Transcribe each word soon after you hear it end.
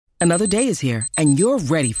Another day is here, and you're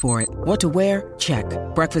ready for it. What to wear? Check.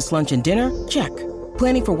 Breakfast, lunch, and dinner? Check.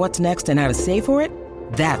 Planning for what's next and how to save for it?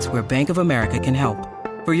 That's where Bank of America can help.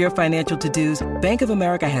 For your financial to-dos, Bank of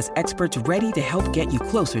America has experts ready to help get you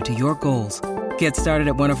closer to your goals. Get started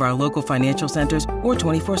at one of our local financial centers or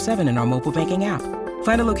 24/7 in our mobile banking app.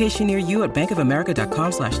 Find a location near you at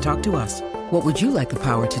bankofamerica.com/talktous. What would you like the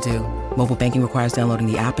power to do? Mobile banking requires downloading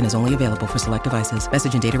the app and is only available for select devices.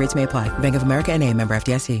 Message and data rates may apply. Bank of America N.A., member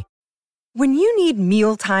FDIC. When you need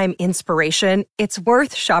mealtime inspiration, it's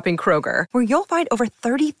worth shopping Kroger, where you'll find over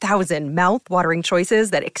 30,000 mouth-watering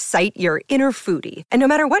choices that excite your inner foodie. And no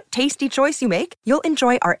matter what tasty choice you make, you'll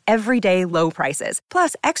enjoy our everyday low prices,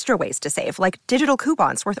 plus extra ways to save, like digital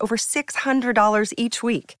coupons worth over $600 each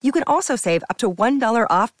week. You can also save up to $1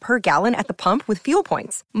 off per gallon at the pump with fuel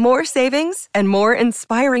points. More savings and more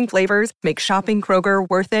inspiring flavors make shopping Kroger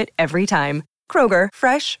worth it every time. Kroger,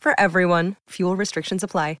 fresh for everyone. Fuel restrictions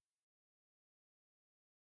apply.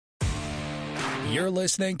 You're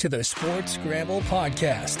listening to the Sports Scramble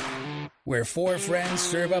podcast, where four friends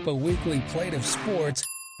serve up a weekly plate of sports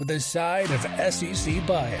with a side of SEC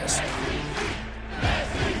bias.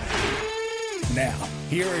 Now,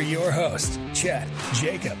 here are your hosts, Chet,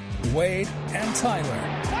 Jacob, Wade, and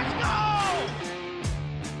Tyler. Let's go!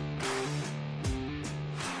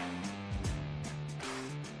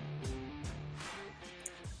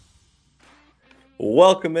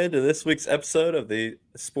 Welcome into this week's episode of the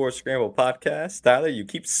Sports Scramble podcast. Tyler, you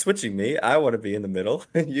keep switching me. I want to be in the middle.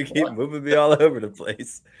 You keep moving me all over the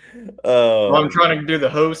place. Well, I'm trying to do the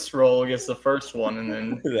host role against the first one, and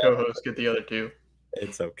then co-host get the other two.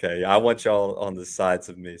 It's okay. I want y'all on the sides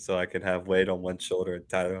of me so I can have Wade on one shoulder and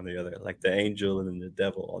Tyler on the other, like the angel and the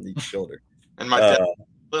devil on each shoulder. And my devil's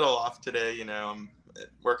a little off today. You know, I'm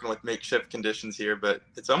working with makeshift conditions here, but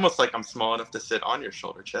it's almost like I'm small enough to sit on your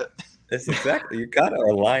shoulder, Chet. It's exactly. You kind of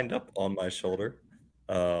are lined up on my shoulder.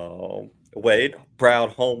 Wade,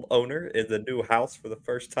 proud homeowner in the new house for the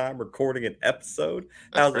first time, recording an episode.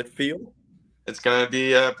 How's it feel? It's going to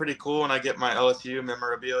be pretty cool when I get my LSU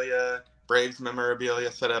memorabilia, Braves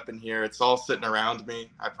memorabilia set up in here. It's all sitting around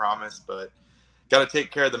me, I promise, but got to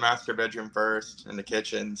take care of the master bedroom first and the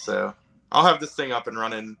kitchen. So I'll have this thing up and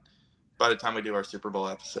running by the time we do our Super Bowl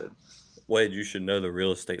episode. Wade, you should know the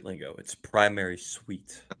real estate lingo. It's primary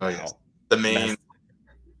suite. Oh, yes. The main.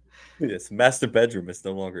 Yes, master bedroom is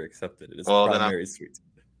no longer accepted. It is primary suite.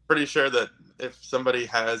 Pretty sure that if somebody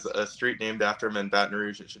has a street named after him in Baton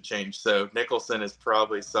Rouge, it should change. So Nicholson is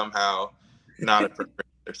probably somehow not appropriate.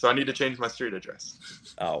 So I need to change my street address.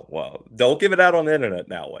 Oh, well, don't give it out on the internet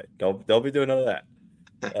now, Wade. Don't be doing none of that.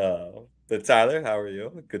 But Tyler, how are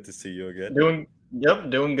you? Good to see you again. Doing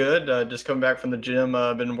good. Just coming back from the gym.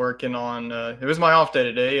 I've been working on it was my off day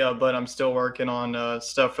today, but I'm still working on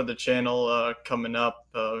stuff for the channel coming up.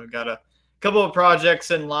 Got a couple of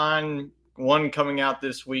projects in line, one coming out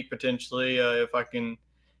this week potentially if I can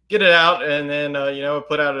get it out, and then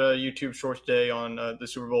put out a YouTube Shorts day on the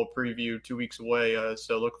Super Bowl preview 2 weeks away,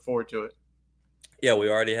 so looking forward to it. Yeah, we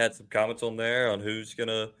already had some comments on there on who's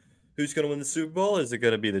gonna win the Super Bowl. Is it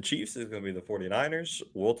going to be the Chiefs? Is it going to be the 49ers?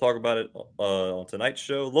 We'll talk about it on tonight's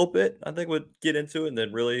show a little bit. I think we'll get into it, and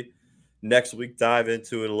then really next week dive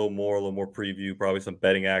into it a little more preview, probably some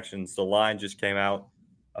betting actions. The line just came out.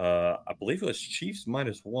 I believe it was Chiefs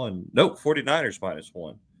 -1. Nope, 49ers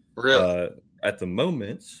 -1. Really? At the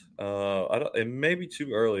moment, it may be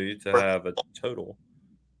too early to have a total.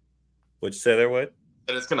 What'd you say there, Wade?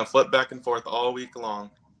 And it's going to flip back and forth all week long.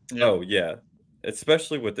 Yep. Oh, yeah.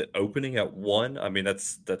 Especially with it opening at 1. I mean,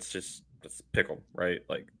 that's pick 'em, right?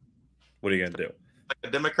 Like, what are you gonna do? Like a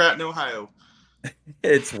Democrat in Ohio.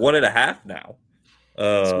 It's 1.5 now.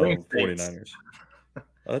 49ers.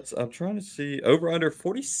 I'm trying to see over under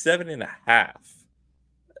 47.5.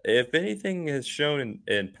 If anything has shown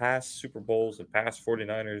in past Super Bowls and past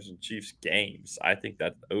 49ers and Chiefs games, I think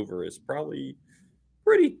that over is probably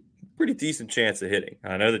pretty decent chance of hitting.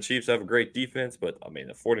 I know the Chiefs have a great defense, but I mean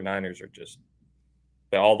the 49ers are just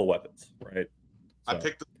all the weapons, right? So. I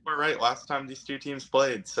picked the score right last time these two teams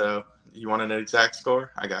played, so you want an exact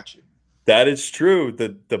score? I got you. That is true.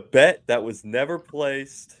 The bet that was never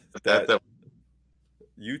placed that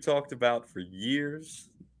you talked about for years.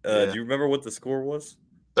 Do you remember what the score was?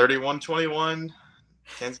 31-21.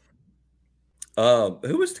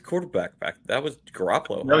 Who was the quarterback back? That was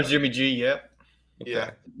Garoppolo. That was Jimmy G. Yep. Okay.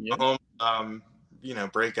 Yeah.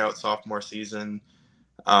 Yep. Breakout sophomore season.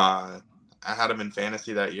 I had him in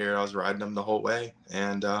fantasy that year. I was riding him the whole way,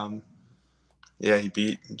 and he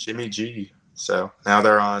beat Jimmy G. So now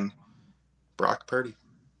they're on Brock Purdy.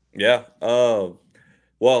 Yeah.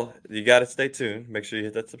 Well, you got to stay tuned. Make sure you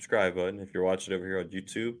hit that subscribe button. If you're watching over here on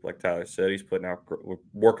YouTube, like Tyler said, we're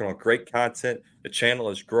working on great content. The channel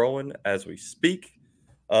is growing as we speak.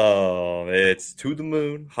 It's to the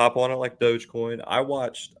moon. Hop on it like Dogecoin. I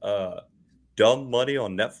watched Dumb Money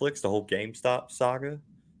on Netflix, the whole GameStop saga,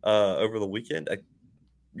 over the weekend.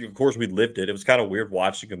 Of course, we lived it. It was kind of weird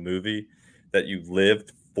watching a movie that you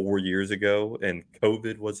lived 4 years ago and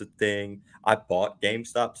COVID was a thing. I bought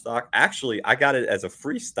GameStop stock. Actually, I got it as a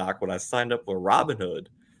free stock when I signed up for Robinhood.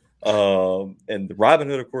 And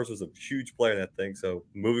Robinhood, of course, was a huge player in that thing. So,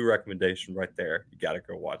 movie recommendation right there. You got to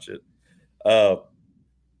go watch it.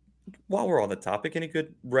 While we're on the topic, any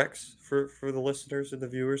good recs for the listeners and the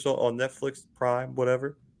viewers on Netflix, Prime,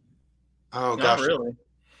 whatever? Oh, Not gosh. really.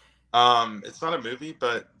 It's not a movie,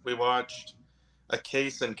 but we watched a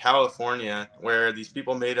case in California where these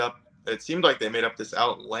people it seemed like they made up this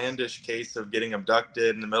outlandish case of getting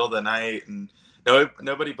abducted in the middle of the night, and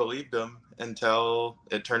nobody believed them until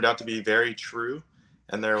it turned out to be very true.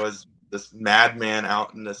 And there was this madman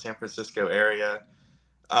out in the San Francisco area.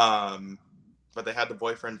 But they had the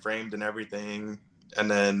boyfriend framed and everything. And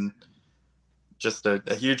then just a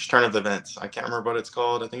huge turn of events. I can't remember what it's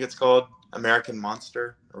called. I think it's called American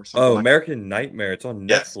Monster or something. Oh, American Nightmare. It's on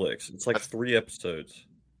Netflix. It's like 3 episodes.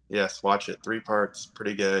 Yes, watch it. 3 parts.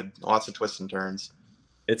 Pretty good. Lots of twists and turns.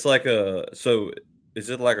 It's like so is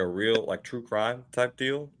it like a real, like, true crime type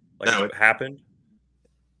deal? Like, No, it happened?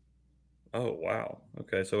 Oh, wow.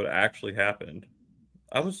 Okay, so it actually happened.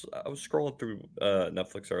 I was scrolling through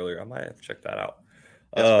Netflix earlier. I might have to check that out.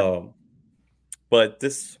 But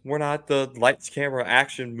we're not the lights, camera,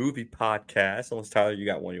 action movie podcast. Unless, Tyler, you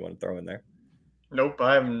got one you want to throw in there? Nope,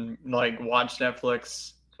 I haven't watched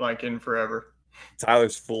Netflix in forever.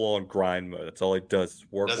 Tyler's full on grind mode. That's all he does is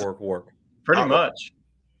work. Pretty much.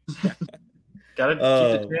 Gotta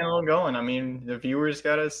keep the channel going. I mean, the viewers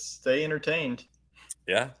gotta stay entertained.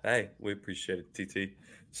 Yeah, hey, we appreciate it, TT.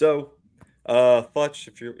 So, Futch,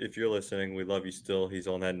 if you're listening, we love you still. He's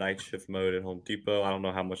on that night shift mode at Home Depot. I don't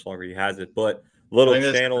know how much longer he has it, but little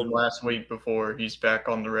channel last week before he's back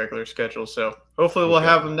on the regular schedule. So hopefully we'll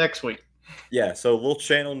have him next week. Yeah, so little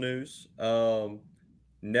channel news.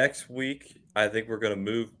 Next week, I think we're going to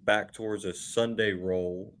move back towards a Sunday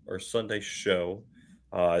roll or Sunday show.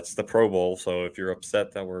 It's the Pro Bowl, so if you're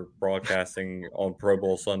upset that we're broadcasting on Pro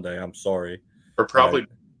Bowl Sunday, I'm sorry. We're probably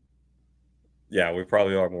yeah, we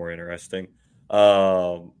probably are more interesting.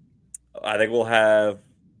 I think we'll have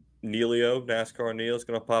Neilio, NASCAR Neil, is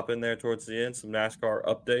going to pop in there towards the end, some NASCAR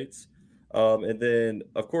updates. And then,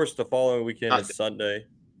 of course, the following weekend is Sunday.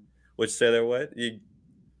 Which, say there, what? You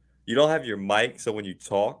don't have your mic, so when you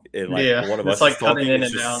talk, one of us is talking,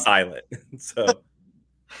 it's just silent. So,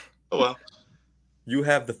 oh well. You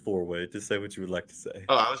have the 4-way to say what you would like to say.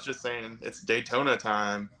 Oh, I was just saying it's Daytona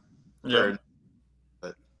time.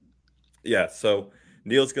 Yeah, so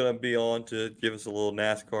Neil's going to be on to give us a little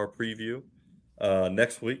NASCAR preview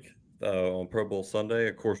next week on Pro Bowl Sunday.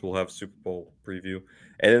 Of course, we'll have Super Bowl preview.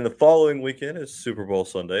 And then the following weekend is Super Bowl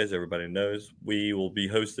Sunday, as everybody knows. We will be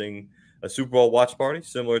hosting a Super Bowl watch party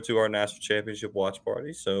similar to our National Championship watch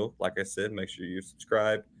party. So, like I said, make sure you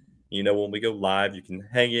subscribe. You know, when we go live, you can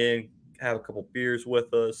hang in, have a couple beers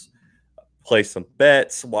with us, play some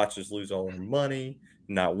bets, watch us lose all our money,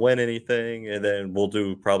 not win anything, and then we'll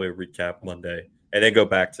do probably a recap Monday, and then go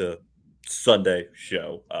back to Sunday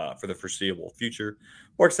show for the foreseeable future.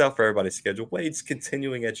 Works out for everybody's schedule. Wade's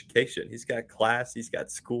continuing education. He's got class. He's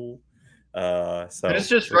got school. So and it's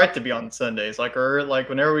just right to be on Sundays.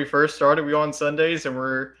 Whenever we first started, we were on Sundays, and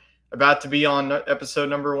we're about to be on episode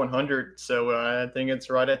number 100. So I think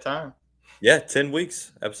it's right at time. Yeah, 10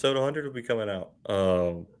 weeks. Episode 100 will be coming out.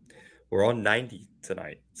 We're on 90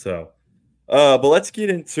 tonight. So, but let's get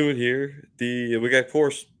into it here. Of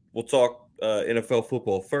course, we'll talk NFL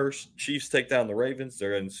football first. Chiefs take down the Ravens.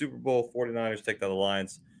 They're in the Super Bowl. 49ers take down the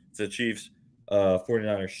Lions. It's the Chiefs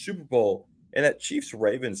 49ers Super Bowl. And that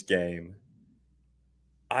Chiefs-Ravens game,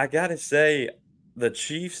 I got to say, the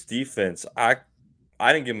Chiefs defense, I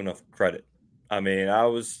didn't give them enough credit. I mean,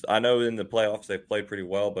 I know in the playoffs they played pretty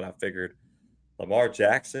well, but I figured Lamar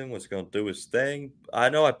Jackson was going to do his thing. I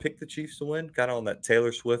know I picked the Chiefs to win, kind of on that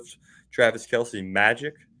Taylor Swift, Travis Kelce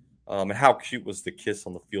magic. And how cute was the kiss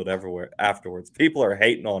on the field everywhere afterwards. People are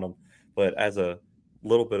hating on him, but as a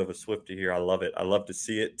little bit of a Swiftie here, I love it. I love to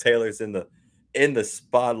see it. Taylor's in the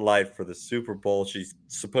spotlight for the Super Bowl. She's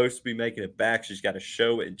supposed to be making it back. She's got a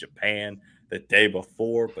show in Japan the day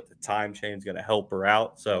before, but the time change is going to help her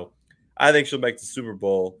out. So I think she'll make the Super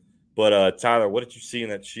Bowl. But Tyler, what did you see in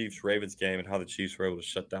that Chiefs-Ravens game and how the Chiefs were able to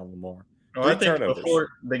shut down Lamar? Well, I 3 think turnovers. before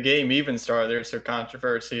the game even started, there's some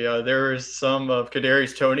controversy. There was some of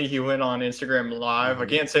Kadarius Toney. He went on Instagram Live. I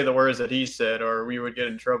can't say the words that he said, or we would get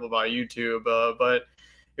in trouble by YouTube. But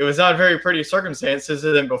it was not very pretty circumstances.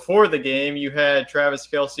 And then before the game, you had Travis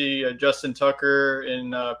Kelce, Justin Tucker,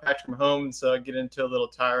 and Patrick Mahomes get into a little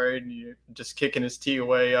tirade, and you just kicking his tee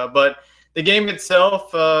away. But the game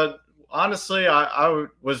itself, honestly, I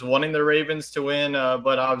was wanting the Ravens to win,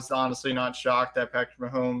 but I was honestly not shocked that Patrick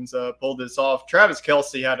Mahomes pulled this off. Travis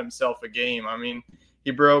Kelce had himself a game. I mean,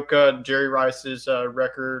 he broke Jerry Rice's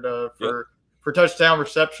record for touchdown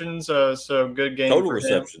receptions. So good game Total for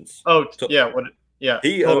receptions. him. Yeah.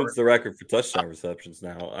 He owns the record for touchdown receptions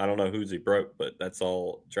now. I don't know whose he broke, but that's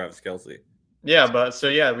all Travis Kelce.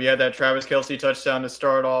 Yeah, we had that Travis Kelce touchdown to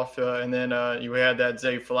start off, and then you had that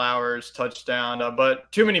Zay Flowers touchdown.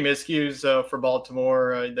 But too many miscues for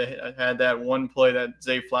Baltimore. They had that one play that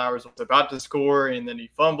Zay Flowers was about to score, and then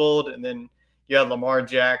he fumbled, and then you had Lamar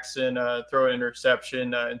Jackson throw an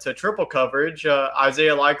interception into triple coverage.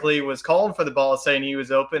 Isaiah Likely was calling for the ball, saying he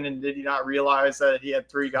was open, and did he not realize that he had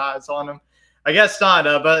 3 guys on him? I guess not.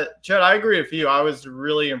 But Chad, I agree with you. I was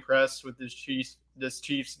really impressed with this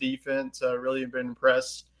Chiefs defense. Really been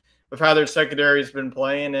impressed with how their secondary has been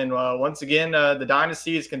playing. And once again, the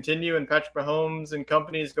dynasty is continuing. Patrick Mahomes and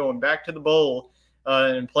company is going back to the bowl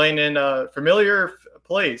and playing in a familiar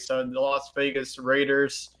place, the Las Vegas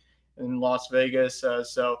Raiders in Las Vegas.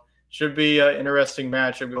 So should be an interesting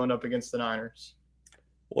matchup going up against the Niners.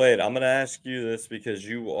 Wait, I'm going to ask you this because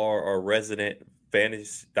you are a resident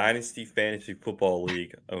Dynasty Fantasy Football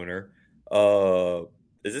League owner.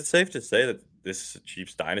 Is it safe to say that this is a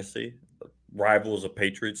Chiefs dynasty, rivals a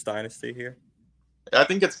Patriots dynasty here? I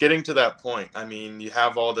think it's getting to that point. I mean, you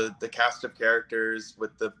have all the cast of characters.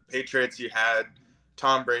 With the Patriots, you had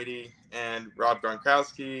Tom Brady and Rob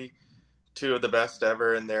Gronkowski, 2 of the best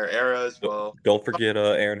ever in their era as well. Don't forget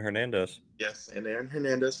Aaron Hernandez. Yes, and Aaron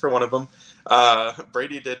Hernandez for one of them.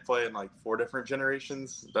 Brady did play in like 4 different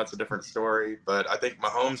generations. That's a different story. But I think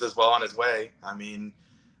Mahomes is well on his way. I mean,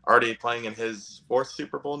 already playing in his 4th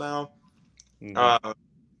Super Bowl now.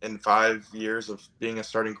 In 5 years of being a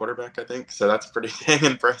starting quarterback, I think. So that's pretty dang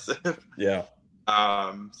impressive. Yeah.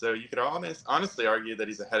 So you could honestly argue that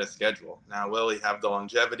he's ahead of schedule. Now, will he have the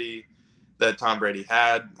longevity that Tom Brady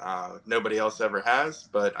had? Nobody else ever has.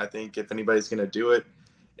 But I think if anybody's going to do it,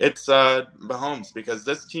 it's Mahomes, because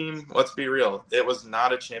this team, let's be real, it was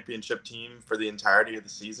not a championship team for the entirety of the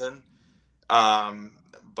season.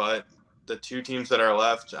 But the 2 teams that are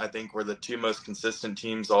left, I think, were the 2 most consistent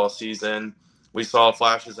teams all season. We saw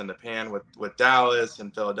flashes in the pan with Dallas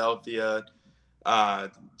and Philadelphia,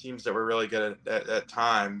 teams that were really good at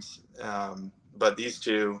times. But these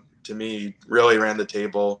 2, to me, really ran the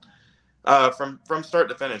table from start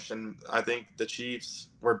to finish. And I think the Chiefs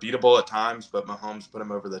were beatable at times, but Mahomes put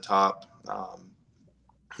them over the top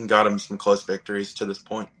and got them some close victories to this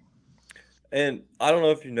point. And I don't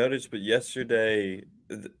know if you noticed, but yesterday,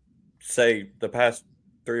 say the past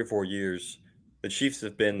 3 or 4 years, the Chiefs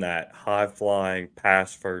have been that high-flying,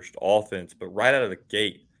 pass-first offense. But right out of the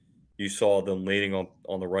gate, you saw them leading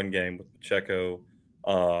on the run game with Pacheco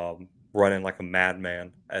running like a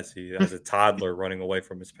madman as a toddler running away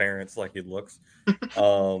from his parents like he looks.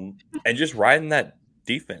 And just riding that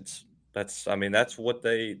defense. That's what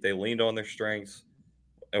they leaned on their strengths.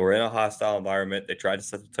 They were in a hostile environment. They tried to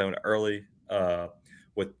set the tone early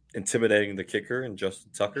with intimidating the kicker and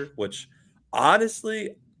Justin Tucker, which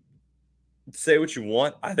honestly – say what you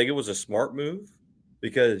want, I think it was a smart move,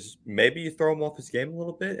 because maybe you throw him off his game a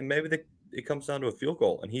little bit, and maybe it comes down to a field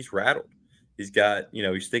goal, and he's rattled. He's got,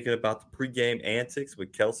 he's thinking about the pregame antics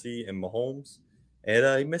with Kelce and Mahomes,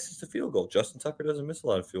 and he misses the field goal. Justin Tucker doesn't miss a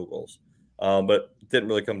lot of field goals, but it didn't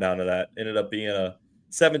really come down to that. Ended up being a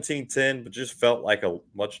 17-10, but just felt like a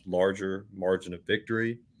much larger margin of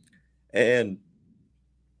victory. And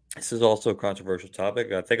this is also a controversial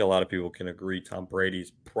topic. I think a lot of people can agree Tom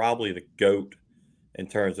Brady's probably the GOAT in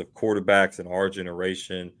terms of quarterbacks in our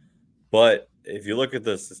generation. But if you look at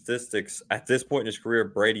the statistics, at this point in his career,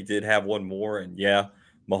 Brady did have one more. And, yeah,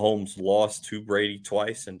 Mahomes lost to Brady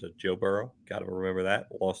twice and to Joe Burrow. Got to remember that.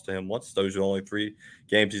 Lost to him once. Those are only 3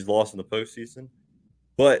 games he's lost in the postseason.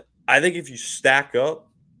 But I think if you stack up,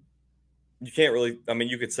 you can't really –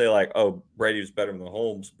 you could say like, oh, Brady was better than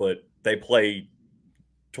Mahomes, but they played –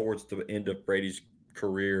 towards the end of Brady's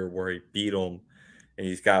career where he beat him, and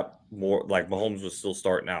he's got more, like Mahomes was still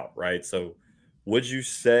starting out, right? So would you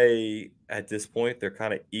say at this point they're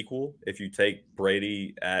kind of equal if you take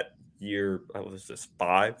Brady at year,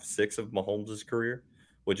 5, 6 of Mahomes' career?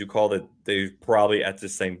 Would you call that they're probably at the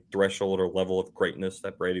same threshold or level of greatness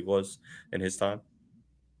that Brady was in his time?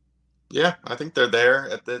 Yeah, I think they're there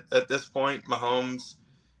at this point. Mahomes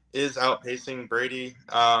is outpacing Brady,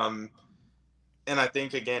 and I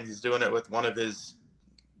think again he's doing it with one of his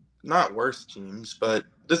not worst teams, but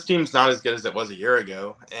this team's not as good as it was a year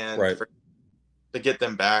ago, and Right. to get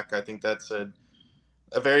them back, I think that's a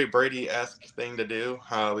very Brady-esque thing to do.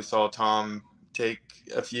 We saw Tom take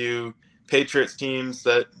a few Patriots teams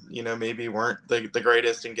that maybe weren't the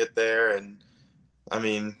greatest and get there, and I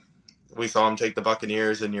mean we saw him take the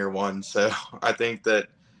Buccaneers in year one. So I think that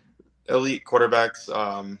elite quarterbacks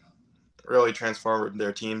really transformed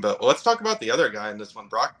their team. But let's talk about the other guy in this one,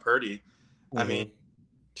 Brock Purdy. I mean,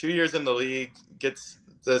 2 years in the league, gets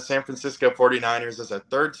the San Francisco 49ers as a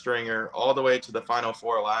third stringer all the way to the Final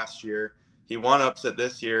Four last year. He won upset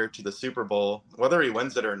this year to the Super Bowl. Whether he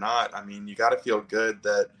wins it or not, I mean, you got to feel good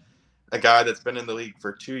that a guy that's been in the league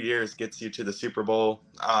for 2 years gets you to the Super Bowl.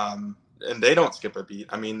 And they don't skip a beat.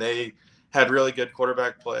 I mean, they had really good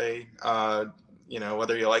quarterback play,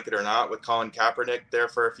 whether you like it or not, with Colin Kaepernick there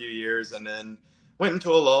for a few years, and then went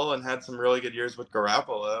into a lull and had some really good years with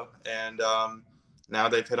Garoppolo. And now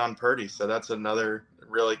they've hit on Purdy. So that's another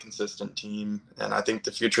really consistent team. And I think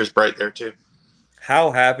the future is bright there too.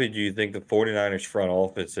 How happy do you think the 49ers front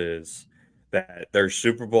office is that their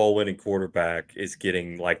Super Bowl winning quarterback is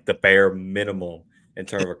getting like the bare minimum in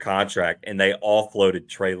terms of a contract, and they offloaded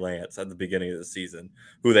Trey Lance at the beginning of the season,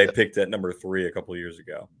 who they picked at number 3 a couple of years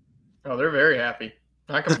ago? Oh, they're very happy.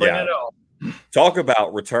 Not complaining at all. Talk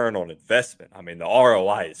about return on investment. I mean, the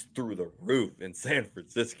ROI is through the roof in San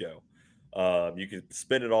Francisco. You could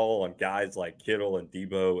spend it all on guys like Kittle and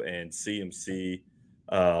Debo and CMC,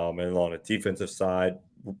 and on a defensive side,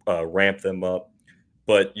 ramp them up.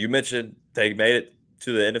 But you mentioned they made it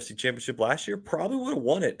to the NFC Championship last year. Probably would have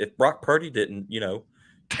won it if Brock Purdy didn't,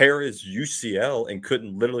 tear his UCL and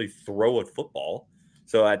couldn't literally throw a football.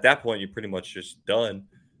 So at that point, you're pretty much just done.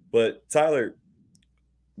 But Tyler,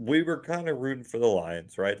 we were kind of rooting for the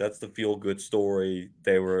Lions, right? That's the feel-good story.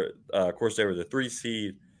 They were, of course, they were the 3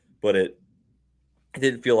 seed, but it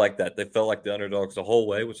didn't feel like that. They felt like the underdogs the whole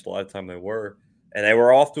way, which a lot of time they were. And they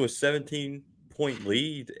were off to a 17-point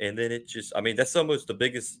lead. And then it just, I mean, that's almost the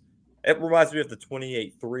biggest. It reminds me of the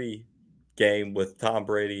 28-3 game with Tom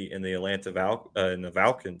Brady and the and the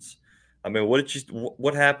Falcons. I mean,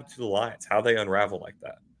 what happened to the Lions? How they unravel like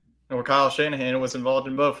that? Well, Kyle Shanahan was involved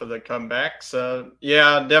in both of the comebacks.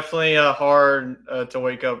 Yeah, definitely hard to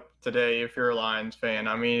wake up today if you're a Lions fan.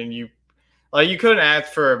 I mean, you couldn't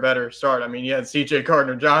ask for a better start. I mean, you had C.J.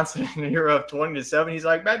 Gardner-Johnson, and you're up 20-7. He's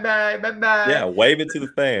like, bye-bye, bye-bye. Yeah, waving to the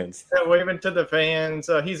fans. Yeah, waving to the fans.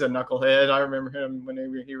 He's a knucklehead. I remember him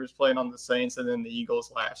when he was playing on the Saints and then the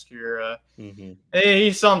Eagles last year. Hey,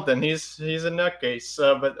 he's something. He's a nutcase.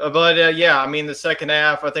 But yeah, I mean, the second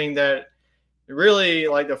half, I think that really,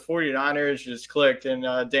 like, the 49ers just clicked.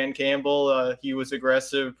 And Dan Campbell, he was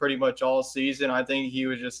aggressive pretty much all season. I think he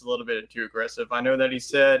was just a little bit too aggressive. I know that he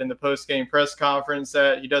said in the post-game press conference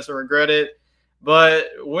that he doesn't regret it.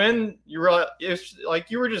 But when you were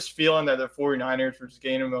just feeling that the 49ers were just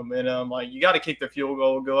gaining momentum, like, you got to kick the field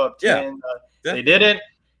goal, go up 10. They didn't.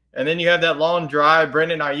 And then you have that long drive.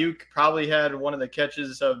 Brandon Ayuk probably had one of the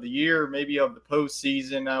catches of the year, maybe of the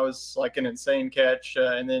postseason. That was like an insane catch.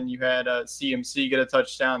 And then you had CMC get a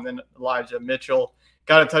touchdown. Then Elijah Mitchell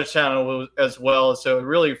got a touchdown as well. So it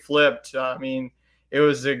really flipped. I mean, it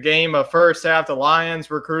was a game of first half. The Lions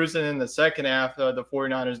were cruising. In the second half, the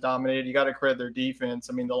 49ers dominated. You got to credit their defense.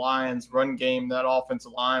 I mean, the Lions' run game, that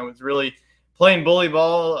offensive line was really playing bully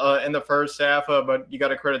ball in the first half, but you got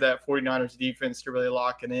to credit that 49ers defense to really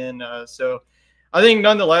lock it in. So I think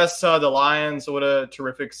nonetheless, the Lions, what a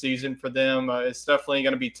terrific season for them. It's definitely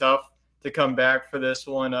going to be tough to come back for this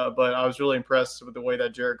one, but I was really impressed with the way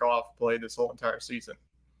that Jared Goff played this whole entire season.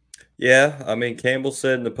 Yeah, I mean, Campbell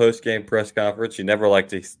said in the post-game press conference, you never like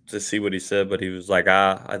to see what he said, but he was like,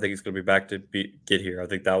 I think he's going to be back to get here. I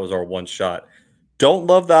think that was our one shot. Don't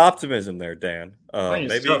love the optimism there, Dan. Maybe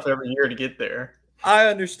it's tough every year to get there. I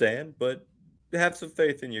understand, but have some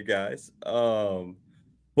faith in you guys.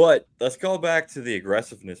 But let's go back to the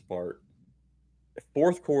aggressiveness part.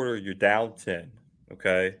 Fourth quarter, you're down 10,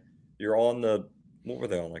 okay? You're on what were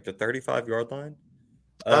they on, like the 35-yard line?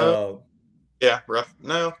 Yeah, rough.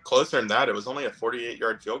 No, closer than that. It was only a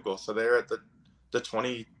 48-yard field goal, so they're at the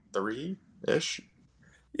 23-ish.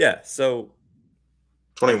 Yeah, so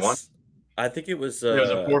 21. I think it was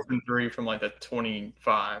a 4th and 3 from like the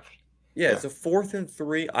 25. Yeah, it's a 4th and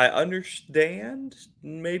 3. I understand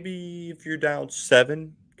maybe if you're down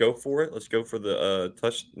 7, go for it. Let's go for the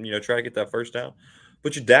touch, try to get that first down.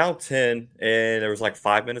 But you're down 10 and there was like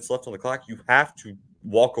 5 minutes left on the clock. You have to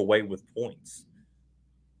walk away with points.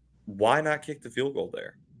 Why not kick the field goal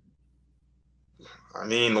there? I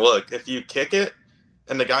mean, look, if you kick it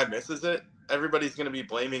and the guy misses it, everybody's going to be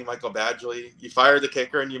blaming Michael Badgley. You fire the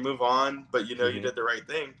kicker and you move on, but you did the right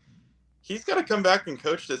thing. He's got to come back and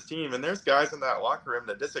coach this team, and there's guys in that locker room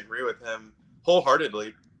that disagree with him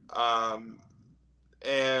wholeheartedly.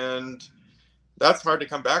 And that's hard to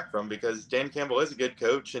come back from because Dan Campbell is a good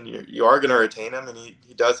coach, and you are going to retain him, and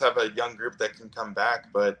he does have a young group that can come back,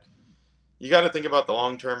 but you got to think about the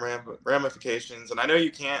long-term ramifications. And I know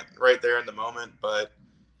you can't right there in the moment, but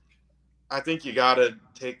I think you got to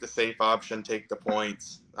take the safe option, take the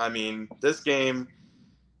points. I mean, this game,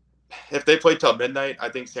 if they played till midnight, I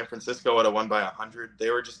think San Francisco would have won by 100. They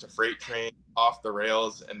were just a freight train off the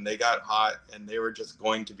rails, and they got hot, and they were just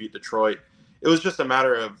going to beat Detroit. It was just a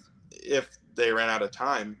matter of if they ran out of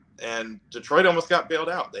time, and Detroit almost got bailed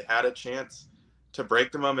out. They had a chance to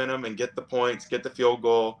break the momentum and get the points, get the field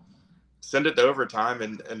goal, send it to overtime,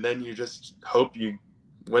 and then you just hope you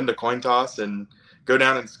win the coin toss and go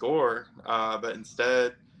down and score. But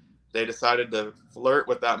instead, they decided to flirt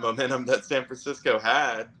with that momentum that San Francisco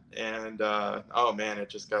had. And, oh, man, it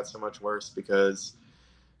just got so much worse because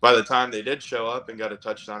by the time they did show up and got a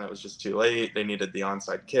touchdown, it was just too late. They needed the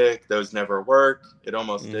onside kick. Those never worked. It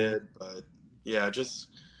almost did. But, yeah, just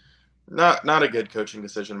not a good coaching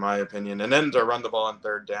decision, in my opinion. And then to run the ball on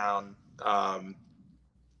third down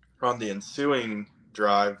on the ensuing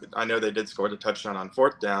drive, I know they did score the touchdown on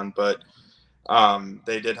fourth down, but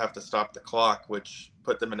they did have to stop the clock, which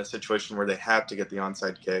put them in a situation where they had to get the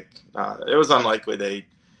onside kick. It was unlikely they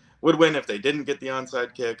would win if they didn't get the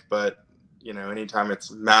onside kick, but, anytime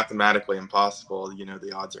it's mathematically impossible,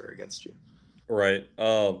 the odds are against you. Right.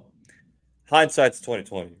 Hindsight's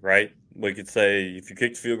 2020, right? We could say if you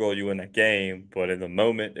kicked the field goal, you win that game, but in the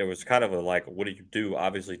moment, it was kind of what do you do?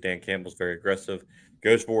 Obviously, Dan Campbell's very aggressive,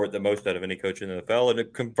 goes for it the most out of any coach in the NFL, and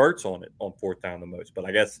it converts on it on fourth down the most. But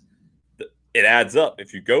I guess it adds up.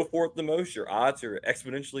 If you go for it the most, your odds are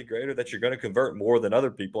exponentially greater that you're going to convert more than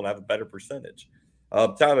other people and have a better percentage.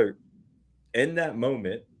 Tyler, in that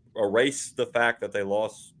moment, erase the fact that they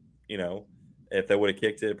lost, if they would have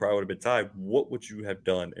kicked it, it probably would have been tied. What would you have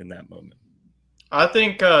done in that moment? I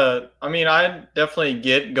think, I definitely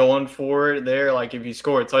get going for it there. Like if you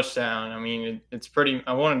score a touchdown, it's pretty,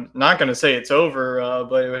 not going to say it's over,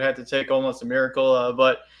 but it would have to take almost a miracle.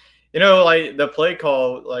 But like the play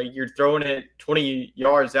call, like you're throwing it 20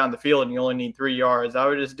 yards down the field and you only need 3 yards. I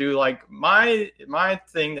would just do like my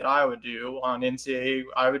thing that I would do on NCAA.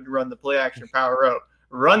 I would run the play action power route.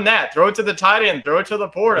 Run that, throw it to the tight end, throw it to the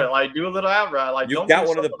porta, like do a little out route. Like you've got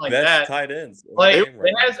one of the best tight ends. Like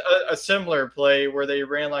they has a similar play where they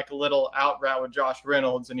ran like a little out route with Josh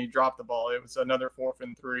Reynolds and he dropped the ball. It was another 4th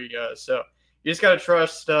and 3. So you just got to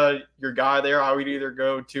trust your guy there. I would either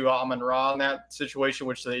go to Amon-Ra in that situation,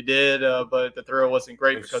 which they did, but the throw wasn't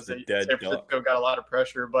great because San Francisco got a lot of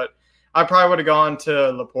pressure. But I probably would have gone to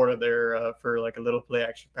Laporta there for like a little play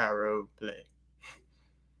action power play.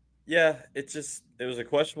 Yeah, it was a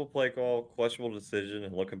questionable play call, questionable decision,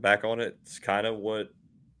 and looking back on it, it's kind of what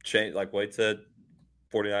changed. Like Wade said,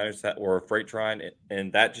 49ers were a freight train,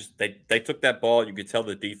 and that just they took that ball. You could tell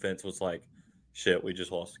the defense was like, shit, we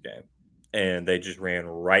just lost the game. And they just ran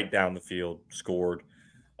right down the field, scored.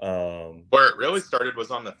 Where it really started was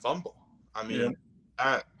on the fumble.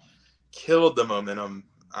 That killed the momentum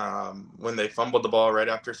when they fumbled the ball right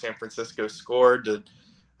after San Francisco scored.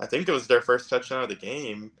 I think it was their first touchdown of the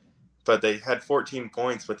game, but they had 14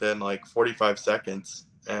 points within like 45 seconds.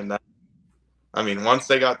 And once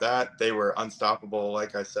they got that, they were unstoppable.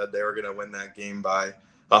 Like I said, they were going to win that game by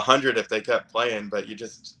 100 if they kept playing, but you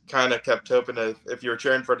just kind of kept hoping that if you were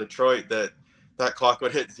cheering for Detroit that clock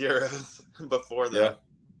would hit zeros before that.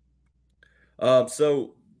 Yeah.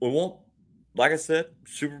 So we won't, like I said,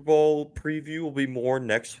 Super Bowl preview will be more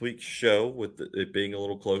next week's show with it being a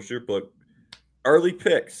little closer, but early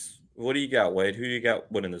picks. What do you got, Wade? Who do you got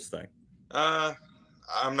winning this thing? I'm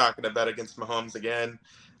not going to bet against Mahomes again.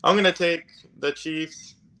 I'm going to take the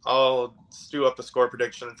Chiefs. I'll stew up a score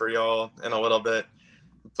prediction for y'all in a little bit.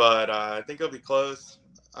 But I think it'll be close,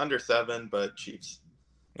 under 7, but Chiefs.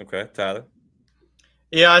 Okay, Tyler?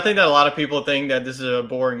 Yeah, I think that a lot of people think that this is a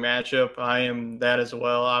boring matchup. I am that as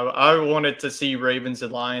well. I wanted to see Ravens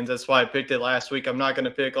and Lions. That's why I picked it last week. I'm not going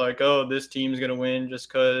to pick like, oh, this team's going to win just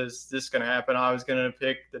because this is going to happen. I was going to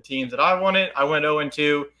pick the teams that I wanted. I went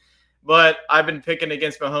 0-2, but I've been picking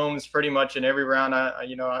against Mahomes pretty much in every round.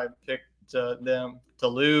 I picked them to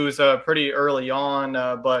lose pretty early on,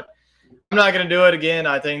 but I'm not going to do it again.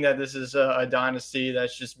 I think that this is a dynasty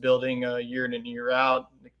that's just building year in and year out.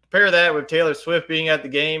 Compare that with Taylor Swift being at the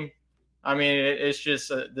game. I mean, it's just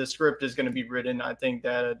the script is going to be written. I think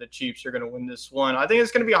that the Chiefs are going to win this one. I think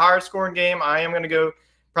it's going to be a higher scoring game. I am going to go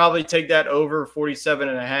probably take that over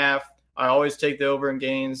 47.5. I always take the over in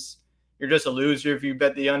games. You're just a loser if you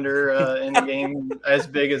bet the under in a game as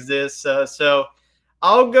big as this. So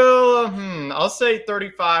I'll go, I'll say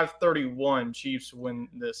 35-31 Chiefs win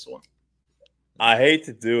this one. I hate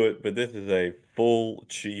to do it, but this is a full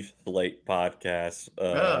Chiefs slate podcast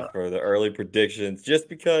for the early predictions, just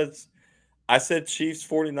because I said Chiefs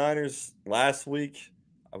 49ers last week.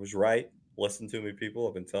 I was right. Listen to me, people.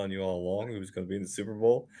 I've been telling you all along who was going to be in the Super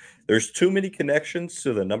Bowl. There's too many connections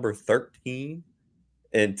to the number 13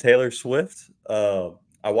 and Taylor Swift. I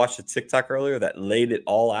watched a TikTok earlier that laid it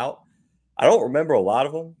all out. I don't remember a lot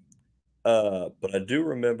of them, but I do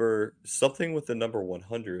remember something with the number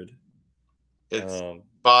 100. It's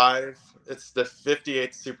 5. It's the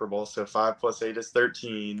 58th Super Bowl, so 5 plus 8 is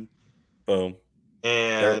 13. Boom.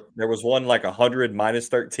 And there was one like 100 minus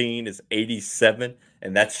 13 is 87,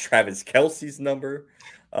 and that's Travis Kelce's number.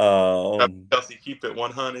 Kelce, keep it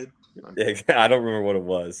 100. Yeah, I don't remember what it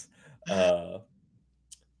was. And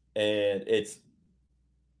it's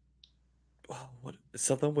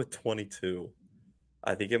something with 22.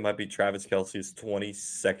 I think it might be Travis Kelce's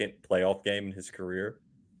 22nd playoff game in his career.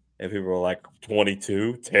 And people were like,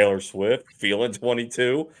 22, Taylor Swift, feeling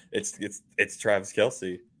 22. It's Travis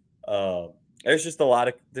Kelce. There's just a lot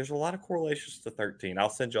of correlations to 13.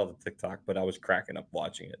 I'll send y'all the TikTok, but I was cracking up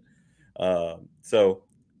watching it. So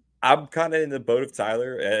I'm kind of in the boat of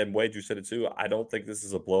Tyler and Wade. You said it too. I don't think this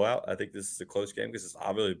is a blowout. I think this is a close game because it's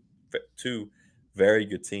obviously two very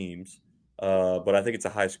good teams. But I think it's a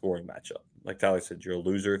high scoring matchup. Like Tyler said, you're a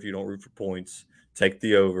loser if you don't root for points. Take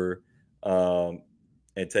the over.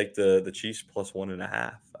 And take the Chiefs plus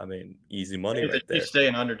 1.5. I mean, easy money right there. You stay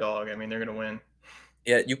an underdog. I mean, they're going to win.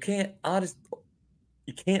 Yeah, you can't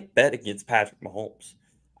bet against Patrick Mahomes.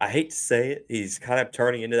 I hate to say it. He's kind of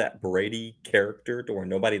turning into that Brady character to where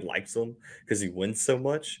nobody likes him because he wins so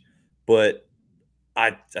much. But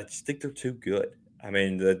I just think they're too good. I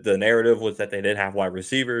mean, the narrative was that they didn't have wide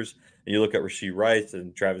receivers. And you look at Rashee Rice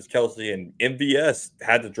and Travis Kelce, and MVS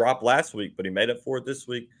had to drop last week, but he made up for it this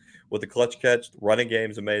week with the clutch catch. The running game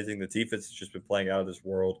is amazing. The defense has just been playing out of this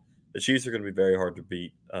world. The Chiefs are going to be very hard to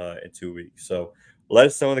beat in 2 weeks. So let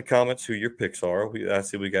us know in the comments who your picks are. I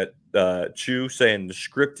see we got Chu saying the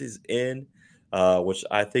script is in, which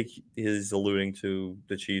I think is alluding to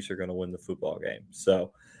the Chiefs are going to win the football game.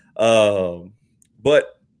 So,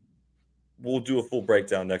 but we'll do a full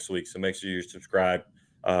breakdown next week. So make sure you subscribe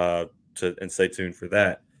and stay tuned for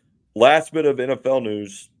that. Last bit of NFL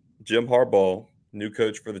news, Jim Harbaugh, new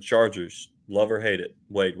coach for the Chargers. Love or hate it?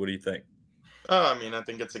 Wade, what do you think? I mean, I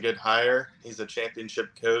think it's a good hire. He's a championship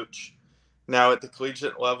coach now at the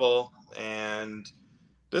collegiate level, and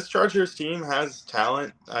this Chargers team has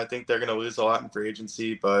talent. I think they're going to lose a lot in free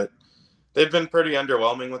agency, but they've been pretty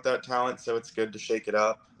underwhelming with that talent, so it's good to shake it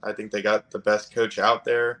up. I think they got the best coach out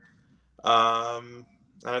there. And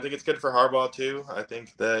I think it's good for Harbaugh, too. I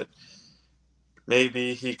think that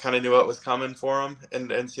maybe he kind of knew what was coming for him in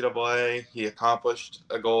the NCAA. He accomplished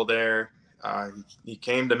a goal there. He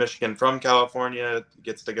came to Michigan from California,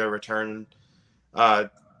 gets to go return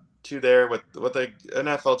to there with an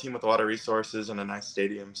NFL team with a lot of resources and a nice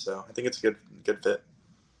stadium. So I think it's a good fit.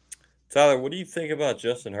 Tyler, what do you think about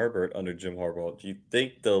Justin Herbert under Jim Harbaugh? Do you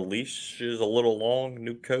think the leash is a little long,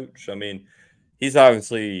 new coach? I mean, he's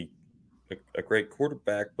obviously a great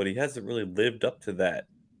quarterback, but he hasn't really lived up to that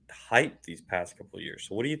hype these past couple of years.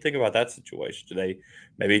 So what do you think about that situation? Do they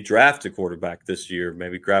maybe draft a quarterback this year,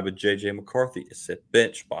 maybe grab a J.J. McCarthy to sit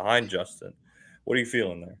bench behind Justin? What are you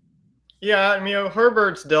feeling there? Yeah, I mean,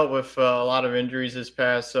 Herbert's dealt with a lot of injuries this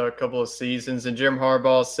past couple of seasons, and Jim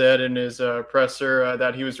Harbaugh said in his presser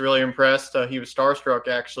that he was really impressed. He was starstruck,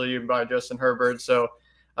 actually, by Justin Herbert. So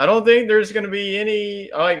I don't think there's going to be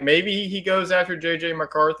any, like, maybe he goes after J.J.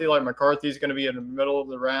 McCarthy. Like, McCarthy's going to be in the middle of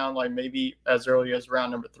the round, like maybe as early as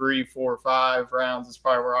round number 3, 4, 5 rounds is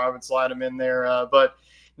probably where I would slide him in there. But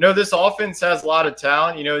this offense has a lot of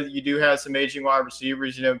talent. You do have some aging wide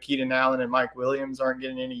receivers. Keenan Allen and Mike Williams aren't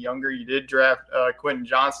getting any younger. You did draft Quentin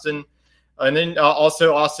Johnston. And then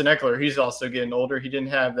also Austin Eckler. He's also getting older. He didn't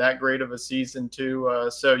have that great of a season, too.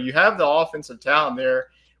 So you have the offensive talent there.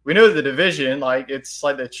 We know the division, like it's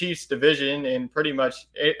like the Chiefs division and pretty much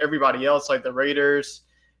everybody else, like the Raiders.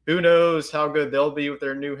 Who knows how good they'll be with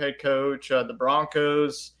their new head coach. The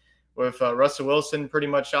Broncos with Russell Wilson pretty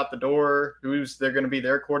much out the door. They're going to be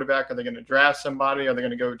their quarterback? Are they going to draft somebody? Are they going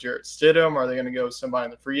to go Jarrett Stidham? Are they going to go somebody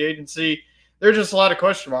in the free agency? There's just a lot of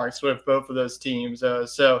question marks with both of those teams.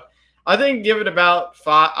 So I think give it about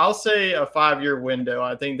 5. I'll say a 5-year window.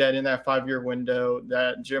 I think that in that 5-year window,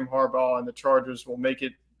 that Jim Harbaugh and the Chargers will make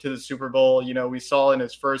it to the Super Bowl. We saw in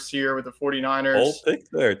his first year with the 49ers. Bold pick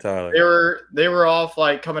there, Tyler. They were off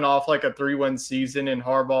coming off like a 3-1 season, and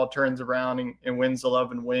Harbaugh turns around and wins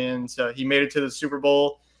 11 wins. He made it to the Super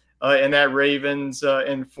Bowl in that Ravens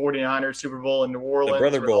and 49ers Super Bowl in New Orleans,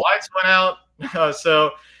 Brother where Bowl. the lights went out.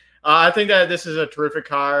 I think that this is a terrific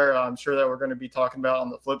hire. I'm sure that we're going to be talking about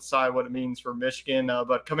on the flip side what it means for Michigan.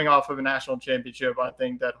 But coming off of a national championship, I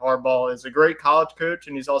think that Harbaugh is a great college coach,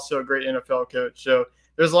 and he's also a great NFL coach. So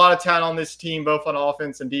there's a lot of talent on this team, both on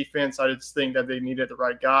offense and defense. I just think that they needed the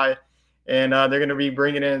right guy. And they're going to be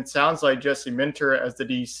bringing in, it sounds like, Jesse Minter as the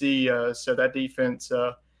DC. So that defense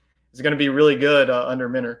is going to be really good under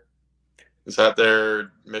Minter. Is that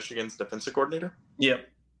their Michigan's defensive coordinator? Yep.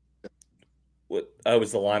 I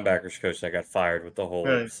was the linebackers coach that got fired with the whole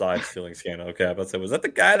Right. side stealing scandal. Okay, I was about to say, was that the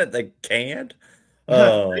guy that they canned?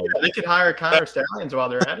 They could hire Connor Stallions while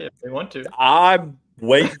they're at it if they want to. I'm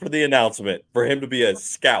waiting for the announcement for him to be a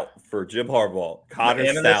scout for Jim Harbaugh. Connor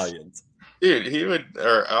Stallions. Dude, he would,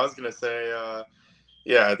 or I was going to say,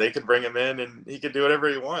 yeah, they could bring him in and he could do whatever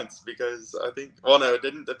he wants because I think, well, no,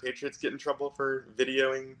 didn't the Patriots get in trouble for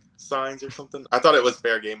videoing signs or something? I thought it was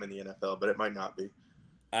fair game in the NFL, but it might not be.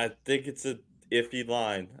 I think it's a iffy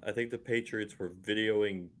line. I think the Patriots were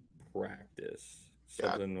videoing practice,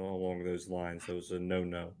 something along those lines. So it was a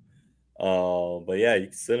no-no. But yeah, you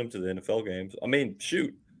can send them to the NFL games. I mean,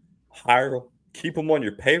 shoot, keep them on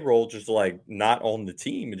your payroll, just like not on the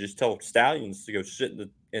team, and just tell Stallions to go sit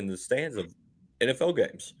in the stands of NFL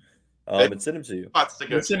games, and send them to you.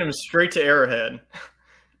 Let's send them straight to Arrowhead.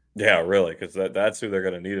 Yeah, really, because that's who they're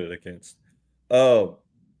going to need it against.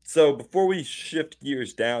 So before we shift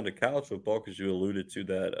gears down to college football, because you alluded to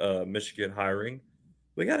that Michigan hiring,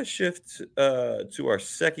 we got to shift to our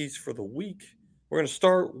Seckies for the week. We're going to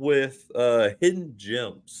start with Hidden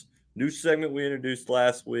Gems, new segment we introduced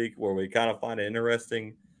last week where we kind of find an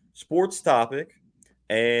interesting sports topic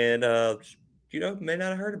and, may not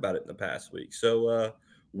have heard about it in the past week. So,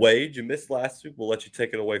 Wade, you missed last week. We'll let you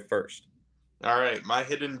take it away first. All right, my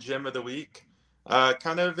Hidden Gem of the week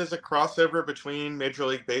kind of is a crossover between Major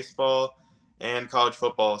League Baseball and college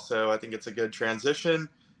football, so I think it's a good transition.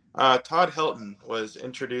 Todd Helton was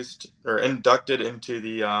inducted into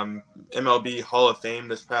the MLB Hall of Fame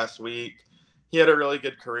this past week. He had a really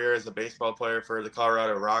good career as a baseball player for the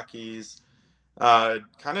Colorado Rockies.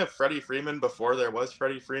 Kind of Freddie Freeman before there was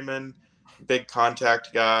Freddie Freeman, big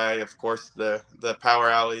contact guy. Of course, the power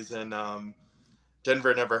alleys in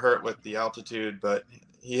Denver never hurt with the altitude, but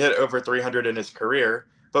he hit over 300 in his career.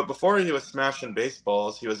 But before he was smashing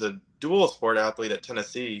baseballs, he was a dual sport athlete at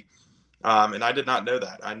Tennessee. And I did not know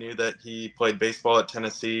that. I knew that he played baseball at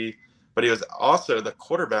Tennessee, but he was also the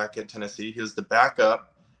quarterback at Tennessee. He was the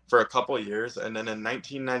backup for a couple of years. And then in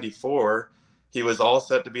 1994, he was all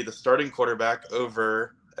set to be the starting quarterback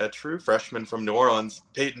over a true freshman from New Orleans,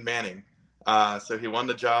 Peyton Manning. So he won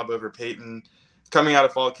the job over Peyton. Coming out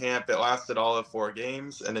of fall camp, it lasted all of 4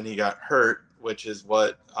 games, and then he got hurt, which is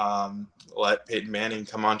what let Peyton Manning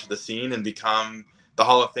come onto the scene and become the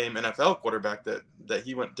Hall of Fame NFL quarterback that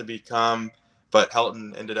he went to become. But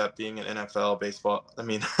Helton ended up being an Hall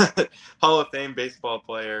of Fame baseball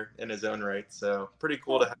player in his own right. So pretty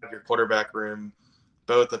cool to have your quarterback room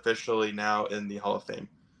both officially now in the Hall of Fame.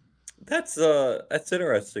 That's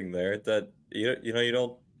interesting there. That he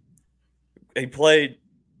played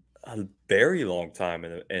a very long time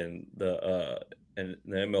in the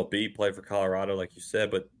MLB, played for Colorado, like you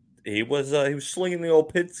said, but he was slinging the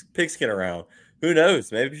old pigskin around. Who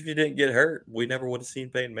knows? Maybe if he didn't get hurt, we never would have seen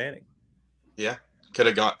Peyton Manning. Yeah,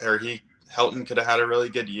 Helton could have had a really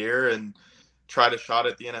good year and tried a shot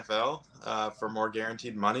at the NFL for more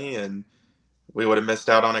guaranteed money, and we would have missed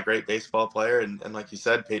out on a great baseball player. And like you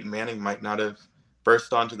said, Peyton Manning might not have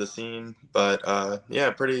burst onto the scene, but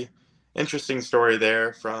pretty interesting story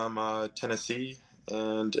there from Tennessee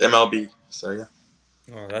and MLB. So yeah.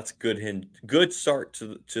 Oh, that's good. Good start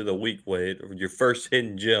to the week, Wade. Your first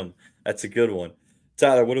hidden gem. That's a good one.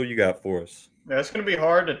 Tyler, what do you got for us? That's going to be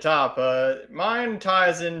hard to top. Mine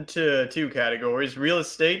ties into 2 categories: real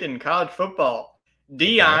estate and college football.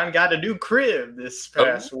 Dion got a new crib this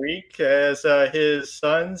past week as his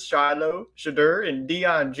sons, Shiloh, Shadur, and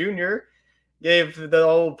Dion Jr. gave the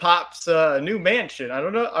old Pops a new mansion. I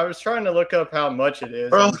don't know. I was trying to look up how much it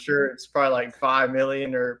is. I'm sure it's probably like $5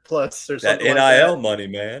 million or plus or That something NIL like that. money,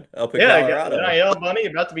 man, up in Yeah, Colorado. NIL money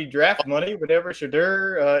about to be draft money. Whatever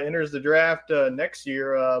Shadur enters the draft next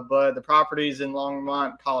year. But the property's in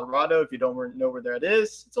Longmont, Colorado. If you don't know where that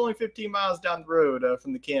is, it's only 15 miles down the road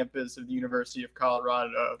from the campus of the University of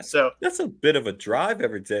Colorado. So that's a bit of a drive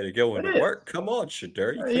every day to go into work. Come on,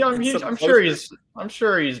 Shadur. I'm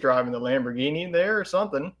sure he's driving the Lamborghini there or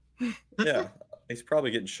something. Yeah, he's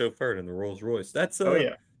probably getting chauffeured in the Rolls Royce. That's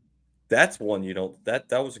that's one you don't. That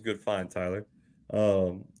was a good find, Tyler.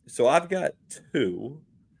 So I've got two.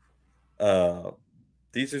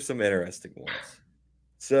 These are some interesting ones.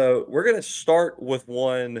 So we're gonna start with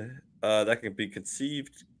one that can be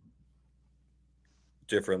conceived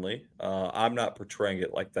differently. I'm not portraying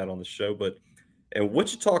it like that on the show, but in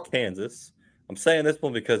Wichita, Kansas, I'm saying this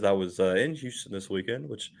one because I was in Houston this weekend,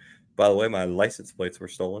 which, by the way, my license plates were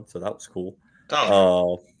stolen, so that was cool.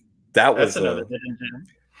 That's another hidden gem.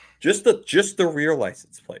 Just the rear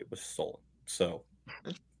license plate was stolen. So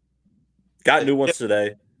got new ones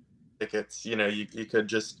today. Tickets, you could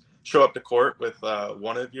just show up to court with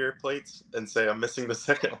one of your plates and say, I'm missing the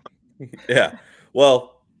second one. Yeah.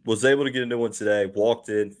 Well, was able to get a new one today. Walked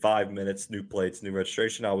in, 5 minutes, new plates, new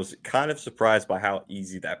registration. I was kind of surprised by how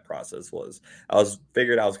easy that process was.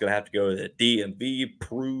 Figured I was going to have to go to the DMV,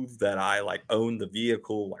 prove that I own the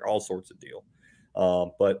vehicle, all sorts of deal.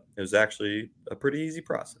 But it was actually a pretty easy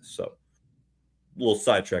process. So a little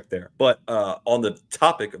sidetrack there. But on the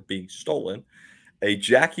topic of being stolen, a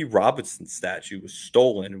Jackie Robinson statue was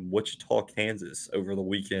stolen in Wichita, Kansas over the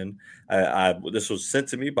weekend. This was sent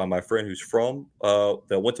to me by my friend who's from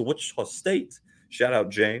that went to Wichita State. Shout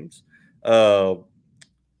out James. That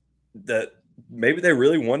maybe they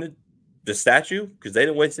really wanted the statue because they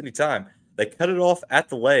didn't waste any time. They cut it off at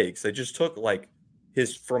the legs. They just took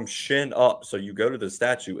his from shin up. So you go to the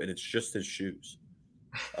statue and it's just his shoes.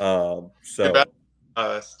 So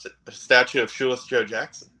a statue of Shoeless Joe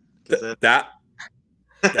Jackson.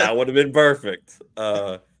 That would have been perfect.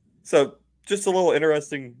 So just a little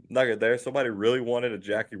interesting nugget there. Somebody really wanted a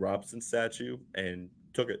Jackie Robinson statue and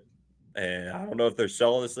took it. And I don't know if they're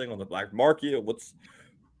selling this thing on the black market.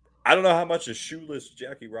 I don't know how much a shoeless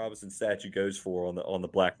Jackie Robinson statue goes for on the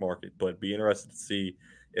black market, but be interested to see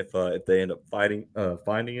if they end up finding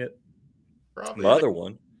it. Probably. My other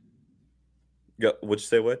one. What'd you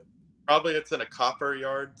say? What? Probably it's in a copper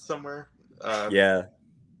yard somewhere. Yeah.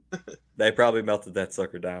 They probably melted that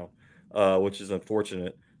sucker down, which is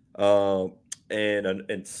unfortunate. And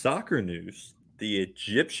in soccer news, the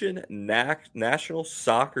Egyptian national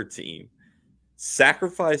soccer team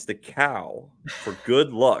sacrificed a cow for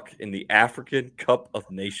good luck in the African Cup of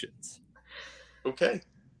Nations. Okay.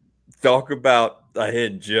 Talk about a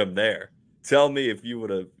hidden gem there. Tell me if you would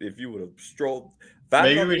have strolled.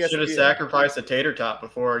 Maybe we should have sacrificed a tater tot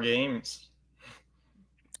before our games.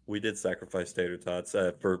 We did sacrifice tater tots.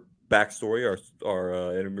 For backstory,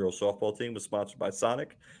 our intramural softball team was sponsored by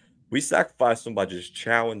Sonic. We sacrificed them by just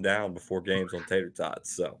chowing down before games on tater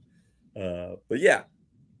tots. So, but yeah,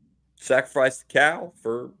 sacrifice the cow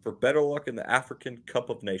for better luck in the African Cup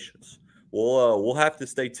of Nations. We'll have to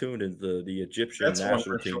stay tuned into the Egyptian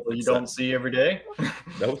national team. You don't see every day.